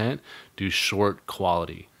content. Do short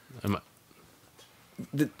quality.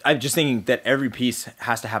 I'm just thinking that every piece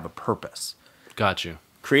has to have a purpose. Got you.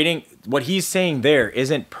 Creating, what he's saying there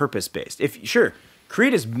isn't purpose-based. Sure,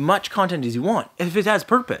 create as much content as you want if it has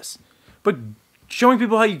purpose. But showing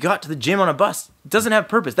people how you got to the gym on a bus doesn't have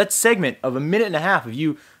purpose. That segment of 1.5 minutes of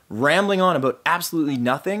you rambling on about absolutely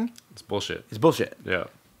nothing It's bullshit. It's bullshit. Yeah.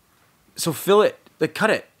 So fill it, like cut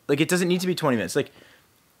it. Like it doesn't need to be 20 minutes. Like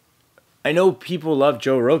I know people love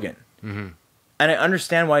Joe Rogan. Mm-hmm. And I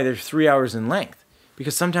understand why they're 3 hours in length.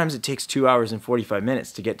 Because sometimes it takes 2 hours and 45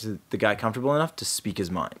 minutes to get to the guy comfortable enough to speak his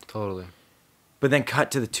mind. Totally. But then cut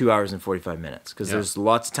to the 2 hours and 45 minutes. Because there's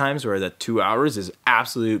lots of times where that 2 hours is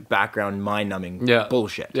absolute background mind-numbing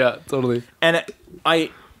bullshit. Yeah, totally. And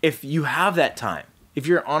if you have that time, if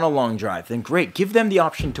you're on a long drive, then great. Give them the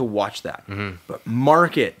option to watch that. Mm-hmm. But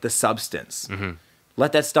market the substance. Mm-hmm.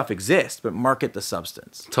 Let that stuff exist, but market the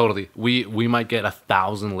substance. Totally. We might get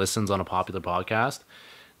 1,000 listens on a popular podcast.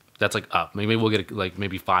 That's like up. Maybe we'll get like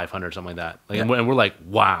maybe 500 something like that. Like, and we're like,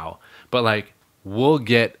 wow. But like we'll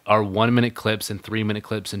get our 1 minute clips and 3 minute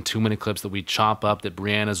clips and 2 minute clips that we chop up that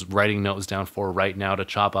Brianna's writing notes down for right now to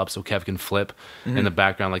chop up so Kev can flip in the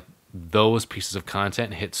background. Like those pieces of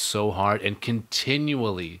content hit so hard and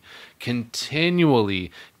continually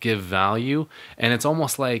give value. And it's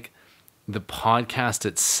almost like the podcast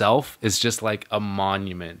itself is just like a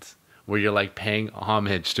monument where you're like paying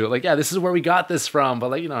homage to it. Like, yeah, this is where we got this from, but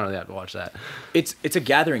like, you don't really have to watch that. It's a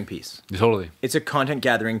gathering piece. Totally. It's a content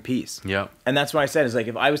gathering piece. Yeah. And that's what I said is like,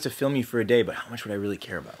 if I was to film you for a day, but how much would I really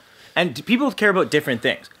care about? And people care about different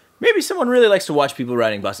things. Maybe someone really likes to watch people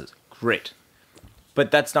riding buses. Great. But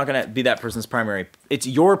that's not going to be that person's primary. It's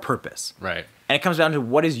your purpose. Right. And it comes down to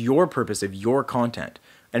what is your purpose of your content.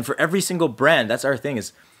 And for every single brand, that's our thing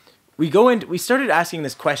is we started asking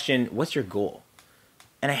this question, what's your goal?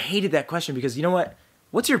 And I hated that question because you know what?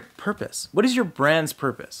 What's your purpose? What is your brand's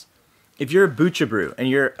purpose? If you're a Bucha Brew and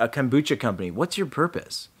you're a kombucha company, what's your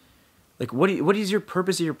purpose? Like, what is your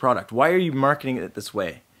purpose of your product? Why are you marketing it this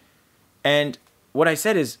way? And what I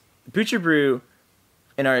said is, Bucha Brew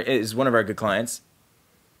is one of our good clients.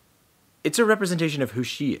 It's a representation of who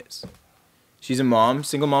she is. She's a mom,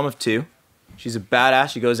 single mom of 2. She's a badass.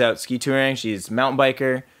 She goes out ski touring. She's a mountain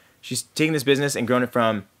biker. She's taken this business and grown it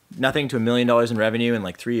from nothing to $1 million in revenue in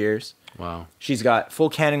like 3 years. Wow. She's got full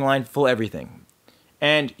canning line, full everything.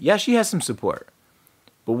 And yeah, she has some support.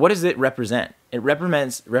 But what does it represent? It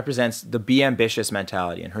represents the be ambitious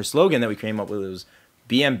mentality. And her slogan that we came up with was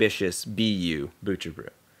be ambitious, be you, Bucha Brew.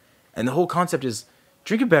 And the whole concept is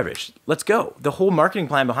drink a beverage. Let's go. The whole marketing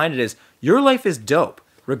plan behind it is your life is dope.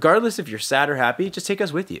 Regardless if you're sad or happy, just take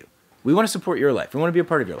us with you. We want to support your life. We want to be a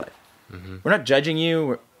part of your life. Mm-hmm. We're not judging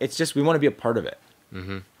you. It's just we want to be a part of it.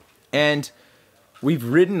 Mm-hmm. And we've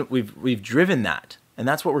driven that, and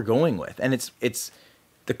that's what we're going with. And it's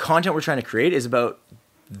the content we're trying to create is about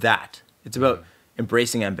that. It's about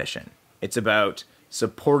embracing ambition. It's about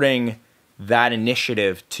supporting that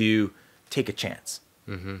initiative to take a chance.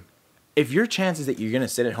 Mm-hmm. If your chance is that you're gonna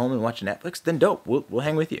sit at home and watch Netflix, then dope. We'll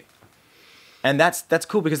hang with you. And that's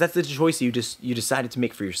cool because that's the choice you decided to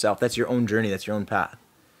make for yourself. That's your own journey. That's your own path.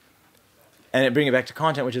 And bring it back to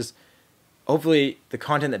content, which is hopefully the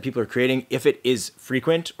content that people are creating, if it is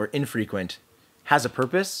frequent or infrequent, has a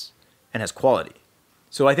purpose and has quality.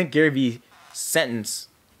 So I think Gary Vee's sentence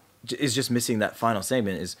is just missing that final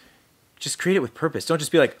segment is just create it with purpose. Don't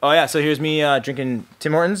just be like, oh yeah, so here's me drinking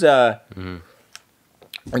Tim Hortons and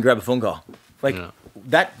grab a phone call. Like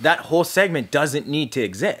that whole segment doesn't need to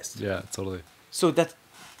exist. Yeah, totally. So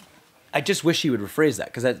I just wish he would rephrase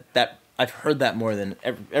that because that I've heard that more than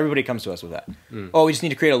everybody comes to us with that. Oh, we just need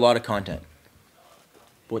to create a lot of content.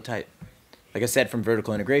 What type? Like I said, from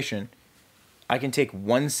vertical integration, I can take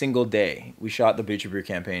one single day. We shot the Bucha Brew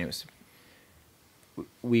campaign.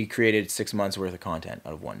 We created 6 months worth of content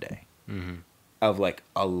out of one day. Mm-hmm. Of like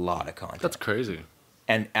a lot of content. That's crazy.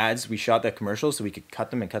 And ads, we shot that commercial so we could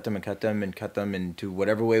cut them and cut them and cut them and cut them into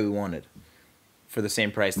whatever way we wanted for the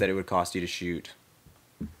same price that it would cost you to shoot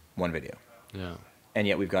one video. Yeah. And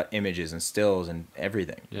yet we've got images and stills and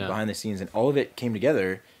everything behind the scenes, and all of it came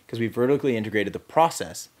together because we vertically integrated the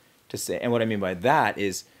process to say. And what I mean by that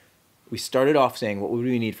is we started off saying what would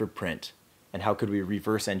we need for print and how could we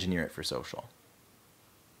reverse engineer it for social.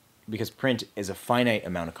 Because print is a finite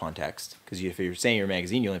amount of context. Because if you're saying you're a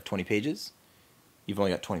magazine, you only have 20 pages. You've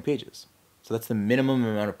only got 20 pages. So that's the minimum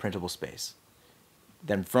amount of printable space.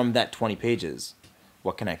 Then from that 20 pages,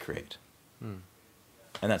 what can I create? And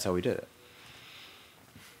that's how we did it.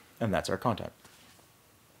 And that's our content.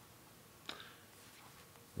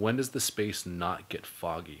 When does the space not get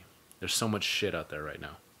foggy? There's so much shit out there right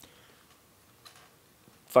now.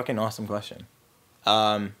 Fucking awesome question.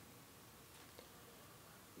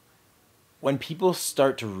 When people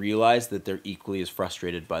start to realize that they're equally as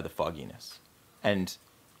frustrated by the fogginess. And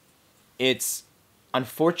it's,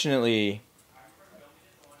 unfortunately,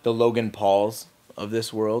 the Logan Pauls of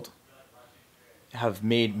this world have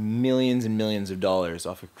made millions and millions of dollars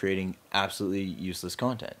off of creating absolutely useless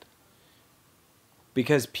content.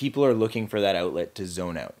 because people are looking for that outlet to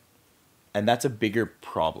zone out. And that's a bigger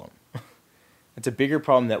problem. It's a bigger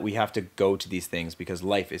problem that we have to go to these things because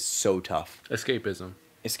life is so tough. Escapism.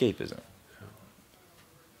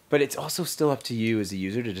 But it's also still up to you as a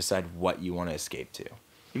user to decide what you want to escape to.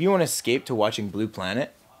 If you want to escape to watching Blue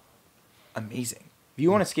Planet, amazing. If you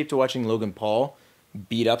want to escape to watching Logan Paul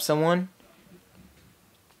beat up someone,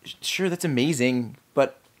 sure, that's amazing,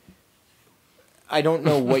 but I don't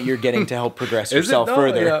know what you're getting to help progress yourself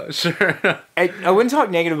further. Yeah, sure. I wouldn't talk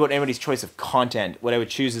negative about anybody's choice of content. What I would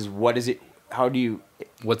choose is what is it, how do you...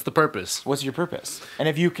 What's the purpose? What's your purpose? And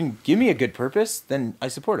if you can give me a good purpose, then I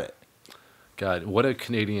support it. God, what a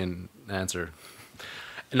Canadian answer.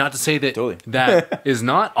 Not to say that Totally. that is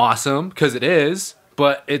not awesome, because it is,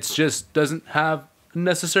 but it just doesn't have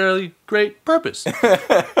necessarily great purpose.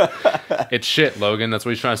 It's shit, Logan. That's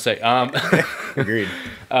what he's trying to say. Agreed.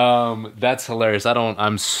 That's hilarious.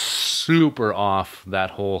 I'm super off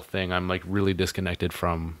that whole thing. I'm like really disconnected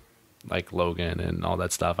from like Logan and all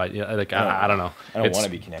that stuff. I don't know. I don't want to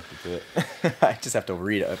be connected to it. I just have to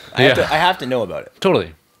read it. I have to know about it.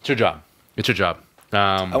 Totally. It's your job.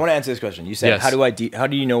 I want to answer this question. You said, yes. How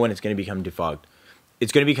do you know when it's going to become defogged?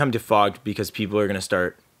 It's going to become defogged because people are going to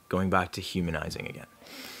start going back to humanizing again.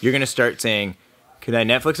 You're going to start saying, can I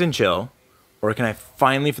Netflix and chill? Or can I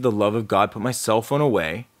finally, for the love of God, put my cell phone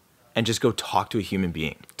away and just go talk to a human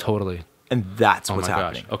being? Totally. And that's what's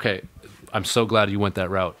happening. Gosh. Okay. I'm so glad you went that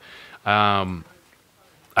route. I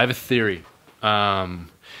have a theory. In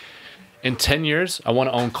 10 years, I want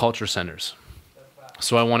to own culture centers.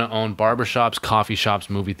 So I want to own barbershops, coffee shops,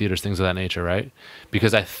 movie theaters, things of that nature, right?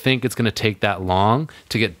 Because I think it's going to take that long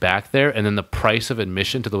to get back there, and then the price of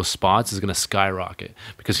admission to those spots is going to skyrocket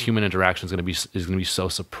because human interaction is going to be so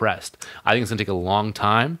suppressed. I think it's going to take a long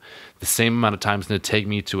time. The same amount of time it's going to take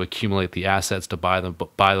me to accumulate the assets to buy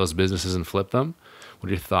those businesses and flip them. What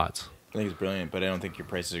are your thoughts? I think it's brilliant, but I don't think your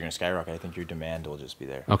prices are going to skyrocket. I think your demand will just be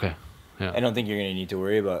there. Okay. Yeah. I don't think you're going to need to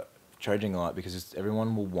worry about charging a lot because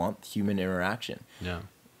everyone will want human interaction. Yeah.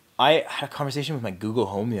 I had a conversation with my Google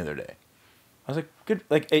Home the other day. I was like, good,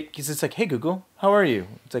 like, because it's like, hey Google, how are you?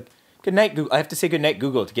 It's like, good night Google. I have to say good night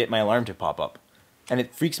Google to get my alarm to pop up, and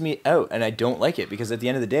it freaks me out, and I don't like it because at the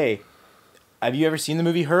end of the day, have you ever seen the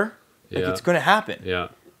movie Her? Like, it's going to happen. Yeah. Or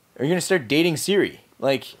you're going to start dating Siri.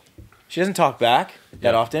 Like, she doesn't talk back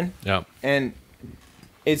that often. Yeah. And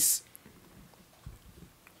it's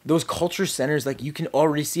those culture centers, like you can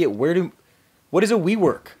already see it. What is a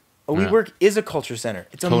WeWork? A WeWork is a culture center.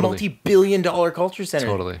 It's a multi-billion-dollar culture center.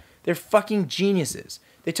 Totally. They're fucking geniuses.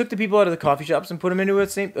 They took the people out of the coffee shops and put them into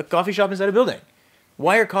a coffee shop inside a building.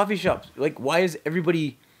 Why are coffee shops, like, why is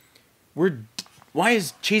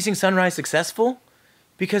Chasing Sunrise successful?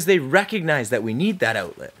 Because they recognize that we need that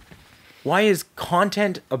outlet. Why is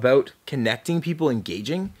content about connecting people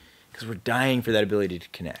engaging? Because we're dying for that ability to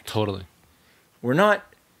connect. Totally. We're not,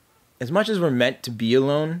 as much as we're meant to be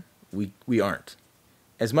alone, we aren't.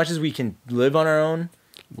 As much as we can live on our own,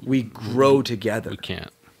 we grow together. We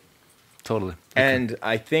can't. Totally. And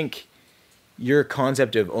I think your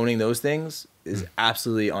concept of owning those things is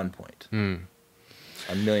absolutely on point.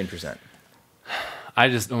 1,000,000%. I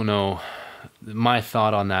just don't know. My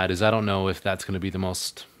thought on that is I don't know if that's going to be the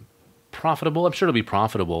most profitable. I'm sure it'll be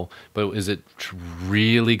profitable, but is it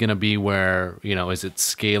really going to be where, is it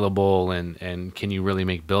scalable and can you really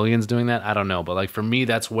make billions doing that? I don't know. But like for me,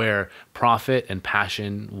 that's where profit and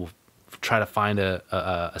passion will try to find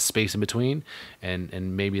a space in between.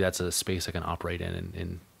 And maybe that's a space I can operate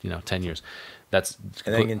in 10 years. I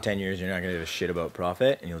think in 10 years, you're not going to give a shit about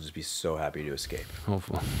profit and you'll just be so happy to escape.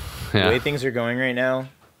 Hopefully. Yeah. The way things are going right now,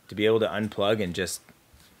 to be able to unplug and just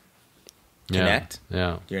connect,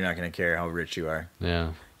 you're not going to care how rich you are.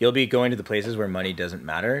 Yeah. You'll be going to the places where money doesn't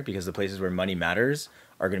matter because the places where money matters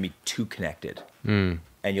are going to be too connected. And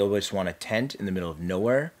you'll just want a tent in the middle of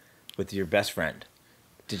nowhere with your best friend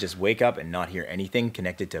to just wake up and not hear anything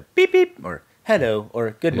connected to beep beep or hello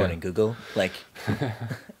or good morning Google, like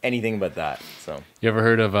anything but that. So you ever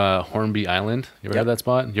heard of Hornby Island? You ever heard of that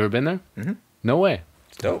spot? You ever been there? Mm-hmm. No way.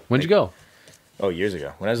 It's dope. When'd you go? Oh, years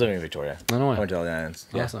ago when I was living in Victoria. No way. I went to all the islands.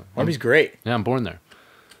 Awesome. Hornby's great. Yeah, I'm born there.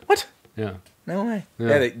 What? Yeah. No way.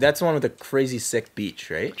 Yeah, that's the one with the crazy sick beach,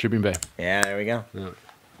 right? Tribune Bay. Yeah, there we go.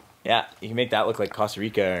 Yeah, you can make that look like Costa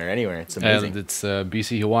Rica or anywhere. It's amazing. It's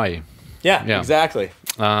BC, Hawaii. Yeah, exactly.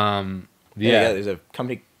 Yeah, there's a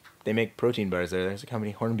company. They make protein bars there. There's a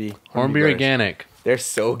company, Hornby Organic. They're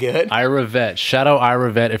so good. Ira Vet. Shout out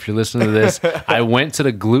Ira Vet if you're listening to this. I went to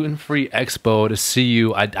the gluten-free expo to see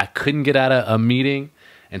you. I couldn't get out of a meeting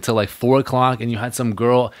until like 4 o'clock, and you had some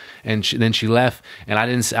girl, and then she left, and I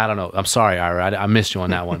don't know. I'm sorry, Ira. I missed you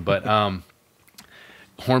on that one, but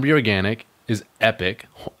Hornby Organic is epic.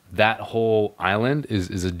 That whole island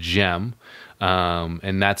is a gem.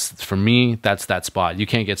 And that's, for me, that's that spot. You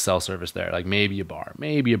can't get cell service there. Like maybe a bar.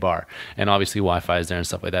 And obviously Wi-Fi is there and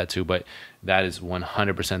stuff like that too. But that is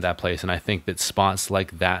 100% that place. And I think that spots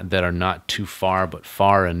like that are not too far, but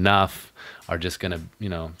far enough, are just going to, you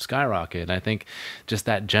know, skyrocket. And I think just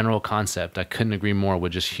that general concept, I couldn't agree more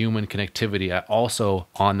with just human connectivity. I also,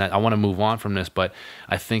 on that, I want to move on from this, but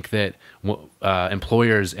I think that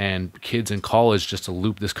employers and kids in college, just to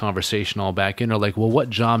loop this conversation all back in, are like, well, what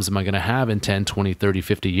jobs am I going to have in 10, 20, 30,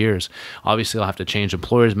 50 years? Obviously, I'll have to change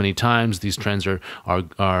employers many times. These trends are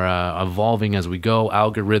evolving as we go.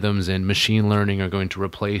 Algorithms and machine learning are going to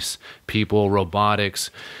replace people, robotics.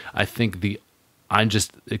 I'm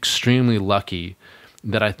just extremely lucky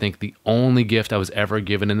that I think the only gift I was ever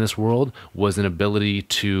given in this world was an ability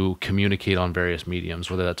to communicate on various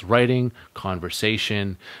mediums, whether that's writing,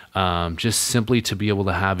 conversation, just simply to be able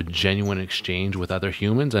to have a genuine exchange with other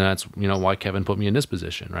humans. And that's, you know, why Kevin put me in this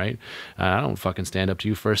position, right? I don't fucking stand up to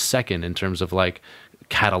you for a second in terms of like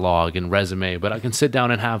catalog and resume, but I can sit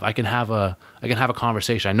down and I can have a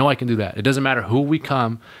conversation. I know I can do that. It doesn't matter who we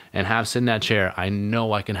come and have sit in that chair. I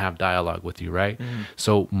know I can have dialogue with you, right?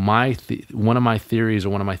 So one of my theories, or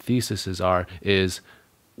one of my theses is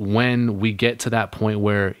when we get to that point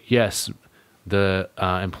where, yes, the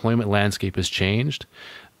employment landscape has changed,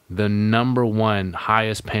 the number one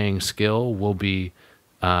highest paying skill will be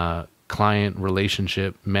client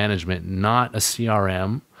relationship management, not a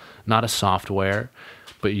CRM, not a software,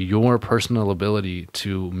 but your personal ability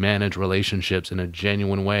to manage relationships in a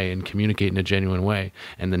genuine way and communicate in a genuine way,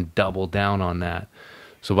 and then double down on that.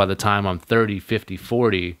 So by the time I'm 30, 50,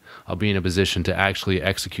 40, I'll be in a position to actually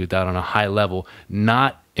execute that on a high level,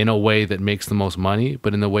 not in a way that makes the most money,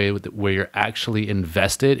 but in the way where you're actually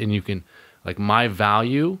invested, and you can, like, my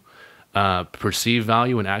value, perceived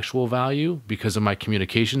value and actual value, because of my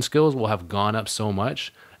communication skills, will have gone up so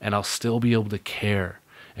much, and I'll still be able to care.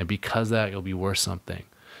 And because of that, you'll be worth something.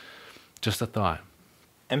 Just a thought.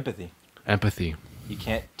 Empathy. You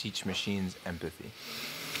can't teach machines empathy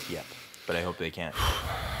yet, but I hope they can.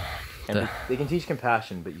 They can teach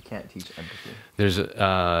compassion, but you can't teach empathy. There's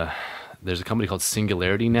a company called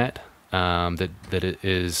Singularity Net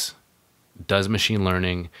that does machine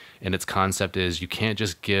learning, and its concept is you can't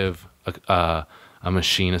just give a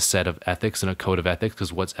machine a set of ethics and a code of ethics,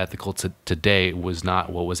 because what's ethical today was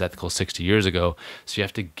not what was ethical 60 years ago. So you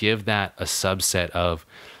have to give that a subset of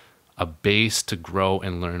a base to grow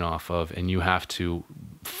and learn off of, and you have to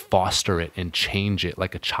foster it and change it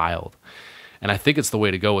like a child. And I think it's the way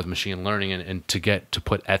to go with machine learning, and to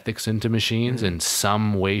put ethics into machines in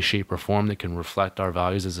some way, shape, or form that can reflect our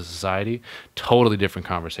values as a society. Totally different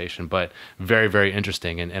conversation, but very, very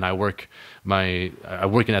interesting. And I work in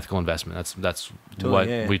ethical investment. That's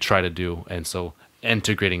totally, what we try to do. And so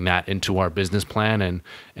integrating that into our business plan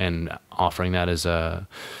and offering that as a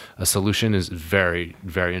solution is very,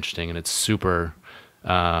 very interesting. And it's super,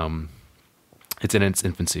 it's in its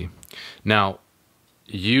infancy. Now,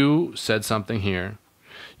 you said something here.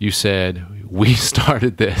 You said, we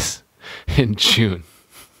started this in June,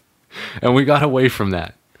 and we got away from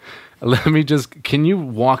that. Can you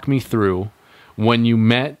walk me through when you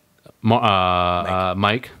met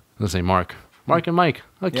Mike? Let's say Mark and Mike.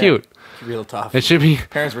 Oh, yeah, cute. Real tough. It should be.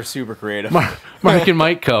 Parents were super creative. Mark and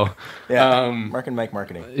Mike Co. Yeah. Mark and Mike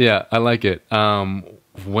marketing. Yeah, I like it.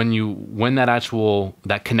 When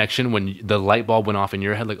that connection, when the light bulb went off in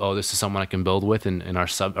your head, like, oh, this is someone I can build with, and our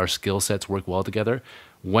skill sets work well together.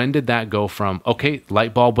 When did that go from, okay,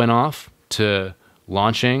 light bulb went off, to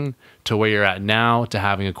launching, to where you're at now, to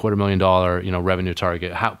having $250,000, revenue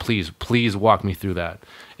target? Please walk me through that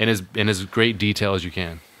in as great detail as you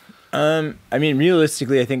can. I mean,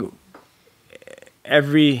 realistically, I think I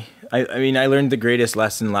learned the greatest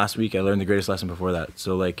lesson last week. I learned the greatest lesson before that.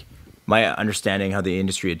 So, like, my understanding how the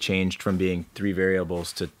industry had changed from being 3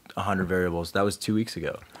 variables to 100 variables, that was 2 weeks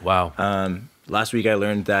ago. Wow. Last week I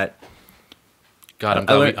learned that. God,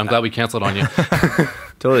 I'm glad we canceled on you.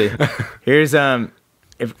 Totally. Here's I'm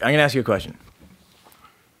gonna ask you a question.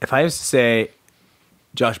 If I was to say,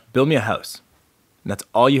 Josh, build me a house, and that's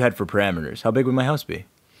all you had for parameters, how big would my house be?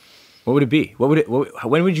 What would it be?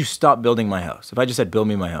 When would you stop building my house? If I just said, build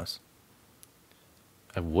me my house.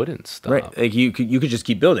 I wouldn't stop. Right, like you could just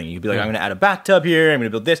keep building. You could be like, I'm going to add a bathtub here. I'm going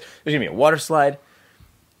to build this. There's going to be a water slide.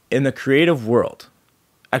 In the creative world,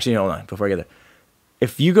 actually, hold on before I get there.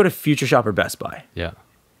 If you go to Future Shop or Best Buy, yeah,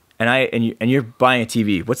 and you're buying a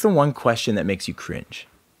TV, what's the one question that makes you cringe?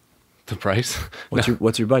 The price.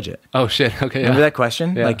 What's your budget? Oh shit. Okay. Remember that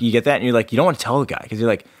question? Yeah. Like, you get that, and you're like, you don't want to tell the guy, because you're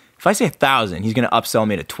like, If I say 1,000, he's going to upsell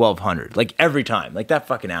me to 1,200. Like every time. Like that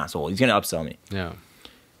fucking asshole. He's going to upsell me. Yeah.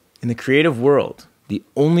 In the creative world, the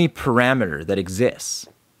only parameter that exists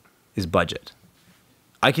is budget.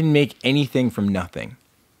 I can make anything from nothing,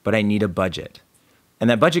 but I need a budget.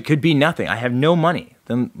 And that budget could be nothing. I have no money.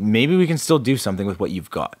 Then maybe we can still do something with what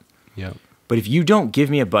you've got. Yeah. But if you don't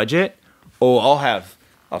give me a budget, I'll have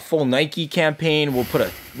a full Nike campaign. We'll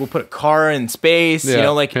put a car in space. Yeah, You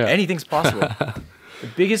know, like yeah. anything's possible. The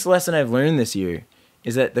biggest lesson I've learned this year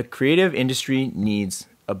is that the creative industry needs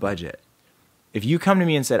a budget. If you come to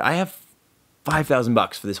me and said, I have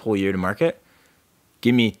 $5,000 for this whole year to market,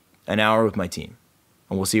 give me an hour with my team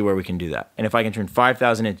and we'll see where we can do that. And if I can turn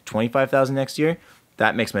 5,000 into 25,000 next year,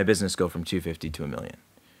 that makes my business go from 250 to $1 million.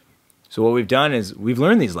 So what we've done is we've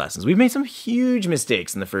learned these lessons. We've made some huge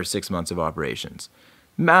mistakes in the first 6 months of operations.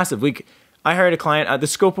 Massive. I hired a client. The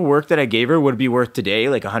scope of work that I gave her would be worth today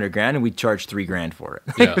like $100,000, and we charged $3,000 for it.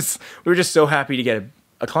 Yeah. We were just so happy to get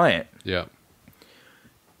a client. Yeah.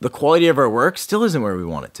 The quality of our work still isn't where we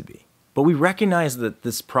want it to be, but we recognize that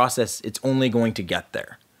this process, it's only going to get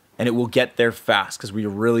there, and it will get there fast because we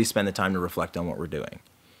really spend the time to reflect on what we're doing.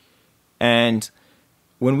 And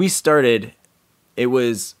when we started, it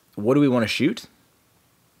was, what do we want to shoot?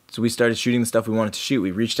 So we started shooting the stuff we wanted to shoot.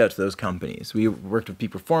 We reached out to those companies. We worked with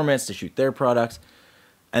Peak Performance to shoot their products.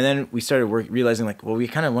 And then we started realizing like, well, we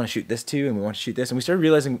kind of want to shoot this too, and we want to shoot this. And we started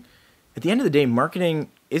realizing at the end of the day,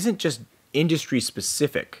 marketing isn't just industry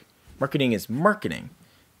specific. Marketing is marketing.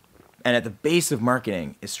 And at the base of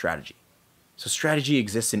marketing is strategy. So strategy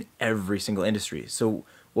exists in every single industry. So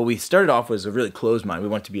what we started off was a really closed mind. We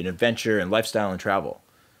want to be an adventure and lifestyle and travel.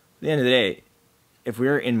 At the end of the day, if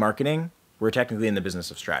we're in marketing, we're technically in the business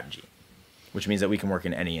of strategy, which means that we can work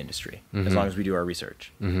in any industry as long as we do our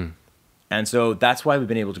research. And so that's why we've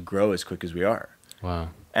been able to grow as quick as we are. Wow.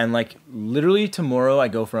 And like literally tomorrow, I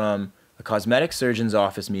go from a cosmetic surgeon's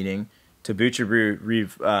office meeting to Butcher Brew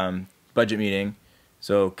budget meeting.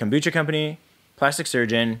 So kombucha company, plastic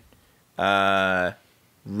surgeon,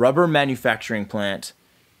 rubber manufacturing plant,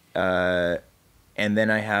 and then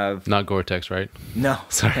I have... Not Gore-Tex, right? No,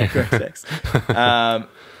 Sorry. not Gore-Tex.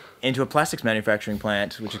 Into a plastics manufacturing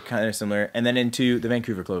plant, which is kind of similar, and then into the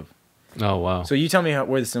Vancouver Club. Oh, wow. So you tell me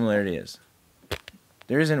where the similarity is.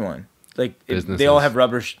 There isn't one. Like Businesses. they all have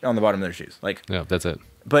rubber on the bottom of their shoes. Like, Yeah, that's it.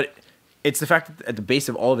 but it's the fact that at the base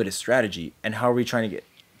of all of it is strategy, and how are we trying to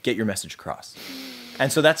get your message across?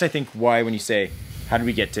 And so that's, I think, why when you say how do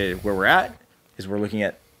we get to where we're at, is we're looking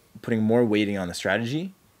at putting more weighting on the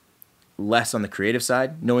strategy, less on the creative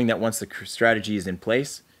side, knowing that once the strategy is in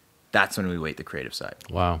place, that's when we weight the creative side.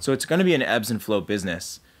 Wow. So it's going to be an ebbs and flow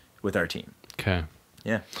business with our team. Okay.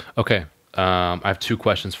 Yeah. Okay. I have two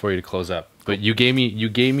questions for you to close up. But you gave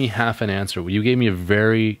me half an answer. You gave me a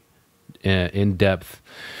very in-depth.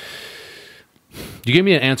 You gave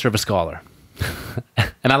me an answer of a scholar.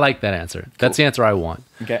 And I like that answer. Cool. That's the answer I want.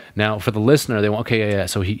 Okay. Now, for the listener, they want, okay, yeah.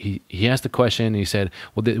 So he asked the question, and he said,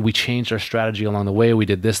 well, we changed our strategy along the way. We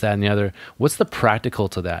did this, that, and the other. What's the practical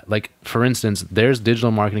to that? Like, for instance, there's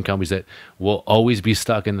digital marketing companies that will always be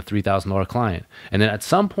stuck in the $3,000 client. And then at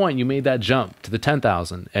some point, you made that jump to the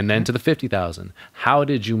 $10,000 and then to the $50,000. How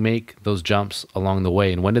did you make those jumps along the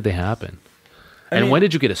way, and when did they happen? And when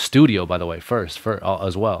did you get a studio, by the way,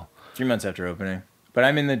 as well? 3 months after opening. But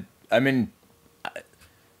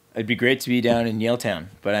it'd be great to be down in Yaletown,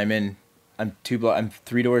 but I'm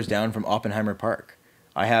 3 doors down from Oppenheimer Park.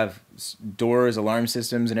 I have doors, alarm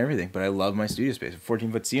systems, and everything, but I love my studio space.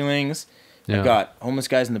 14-foot ceilings. Yeah. I've got homeless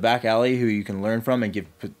guys in the back alley who you can learn from and give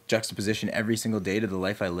juxtaposition every single day to the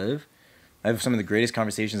life I live. I have some of the greatest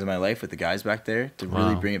conversations in my life with the guys back there to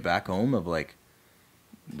really bring it back home of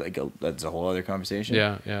that's a whole other conversation.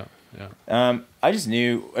 Yeah. I just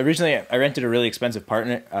knew originally I rented a really expensive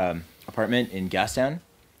apartment in Gastown,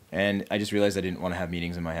 and I just realized I didn't want to have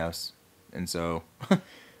meetings in my house, and so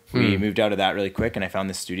we moved out of that really quick. And I found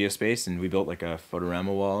this studio space, and we built like a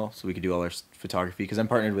photorama wall so we could do all our photography, because I'm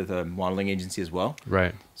partnered with a modeling agency as well.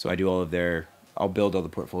 Right. So I do all of I'll build all the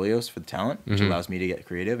portfolios for the talent, which allows me to get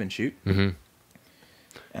creative and shoot.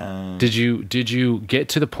 Did you get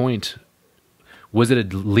to the point? Was it a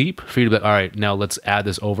leap for you to be like, all right, now let's add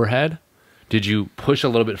this overhead? Did you push a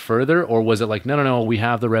little bit further, or was it like, no, we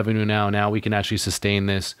have the revenue now we can actually sustain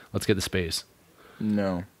this, let's get the space?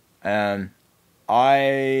 No. They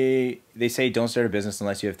say don't start a business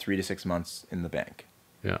unless you have 3 to 6 months in the bank.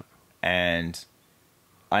 Yeah. And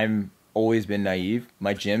I'm always been naive.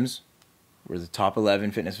 My gyms were the top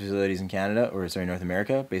 11 fitness facilities in North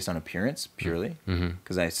America, based on appearance purely,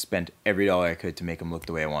 because I spent every dollar I could to make them look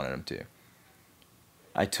the way I wanted them to.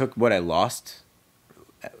 I took what I lost,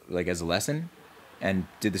 like as a lesson, and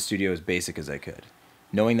did the studio as basic as I could,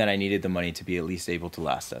 knowing that I needed the money to be at least able to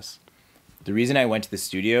last us. The reason I went to the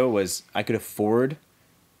studio was I could afford,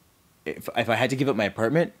 if I had to give up my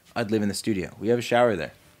apartment, I'd live in the studio. We have a shower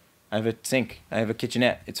there. I have a sink. I have a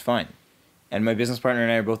kitchenette. It's fine. And my business partner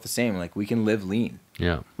and I are both the same. Like, we can live lean.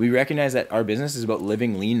 Yeah. We recognize that our business is about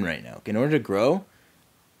living lean right now. In order to grow,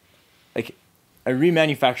 like, I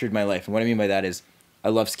remanufactured my life. And what I mean by that is I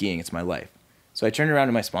love skiing. It's my life. So I turned around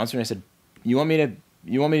to my sponsor and I said, you want me to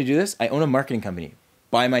do this? I own a marketing company.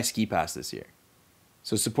 Buy my ski pass this year.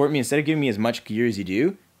 So support me. Instead of giving me as much gear as you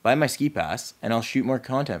do, buy my ski pass and I'll shoot more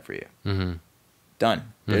content for you. Mm-hmm.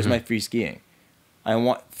 Done. There's my free skiing.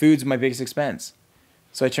 Food's my biggest expense.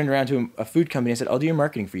 So I turned around to a food company and said, I'll do your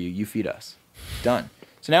marketing for you. You feed us. Done.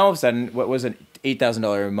 So now all of a sudden, what was an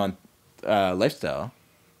 $8,000 a month lifestyle,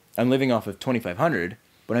 I'm living off of $2,500,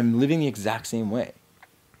 but I'm living the exact same way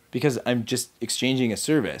because I'm just exchanging a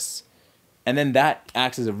service. And then that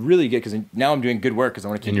acts as a really good, because now I'm doing good work because I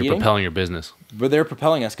want to keep eating. And you're propelling your business. But they're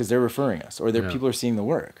propelling us because they're referring us, or people are seeing the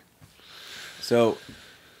work. So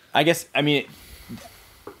I guess, I mean,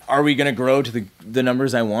 are we going to grow to the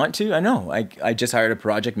numbers I want to? I know. I just hired a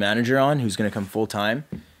project manager on who's going to come full time.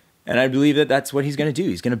 And I believe that that's what he's going to do.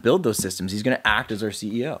 He's going to build those systems. He's going to act as our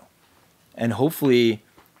CEO. And hopefully,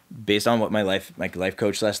 based on what my life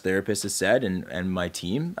coach / therapist has said and my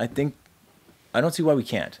team, I don't see why we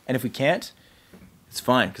can't. And if we can't, it's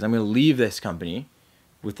fine, because I'm going to leave this company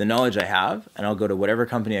with the knowledge I have, and I'll go to whatever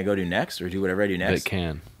company I go to next, or do whatever I do next. It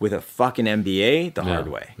can. With a fucking MBA the hard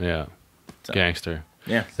way. Yeah. So, gangster.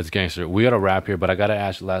 Yeah. It's gangster. We got to wrap here, but I got to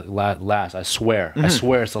ask last. I swear. I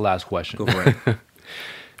swear it's the last question. Go for it.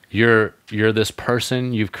 You're this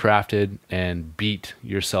person you've crafted and beat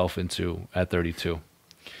yourself into at 32.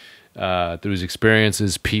 Through his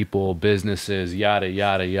experiences, people, businesses, yada,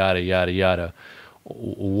 yada, yada, yada, yada.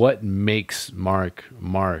 What makes Mark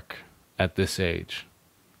at this age?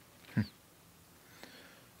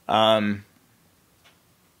 The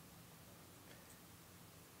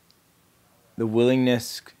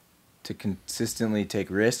willingness to consistently take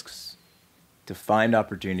risks, to find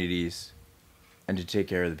opportunities, and to take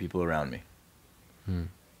care of the people around me.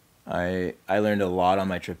 I learned a lot on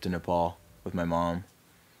my trip to Nepal with my mom.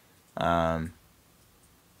 I'm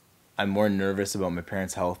more nervous about my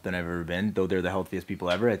parents' health than I've ever been, though they're the healthiest people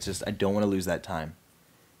ever. It's just, I don't want to lose that time.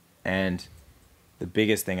 And the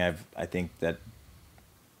biggest thing I think that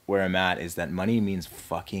where I'm at is that money means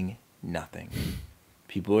fucking nothing.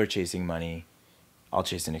 People are chasing money. I'll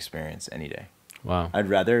chase an experience any day. Wow. I'd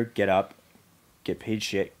rather get up, get paid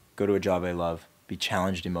shit, go to a job I love, be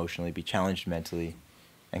challenged emotionally, be challenged mentally,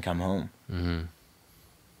 and come home. Mm-hmm.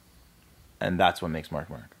 And that's what makes Mark.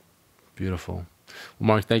 Beautiful. Well,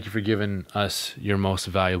 Mark, thank you for giving us your most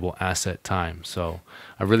valuable asset, time. So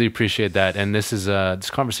I really appreciate that. And this is this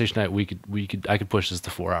conversation that I could push this to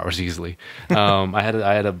 4 hours easily.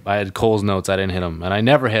 I had Cole's notes. I didn't hit them, and I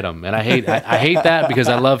never hit them. And I hate that because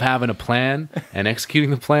I love having a plan and executing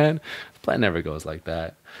the plan. The plan never goes like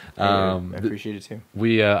that. I appreciate it too.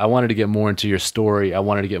 I wanted to get more into your story. I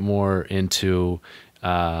wanted to get more into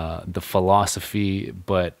the philosophy,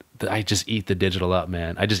 but I just eat the digital up,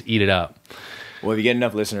 man. I just eat it up. Well, if you get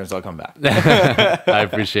enough listeners, I'll come back. I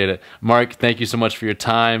appreciate it. Mark, thank you so much for your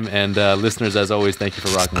time. And listeners, as always, thank you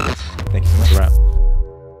for rocking with us. Thank you so much. Wrap.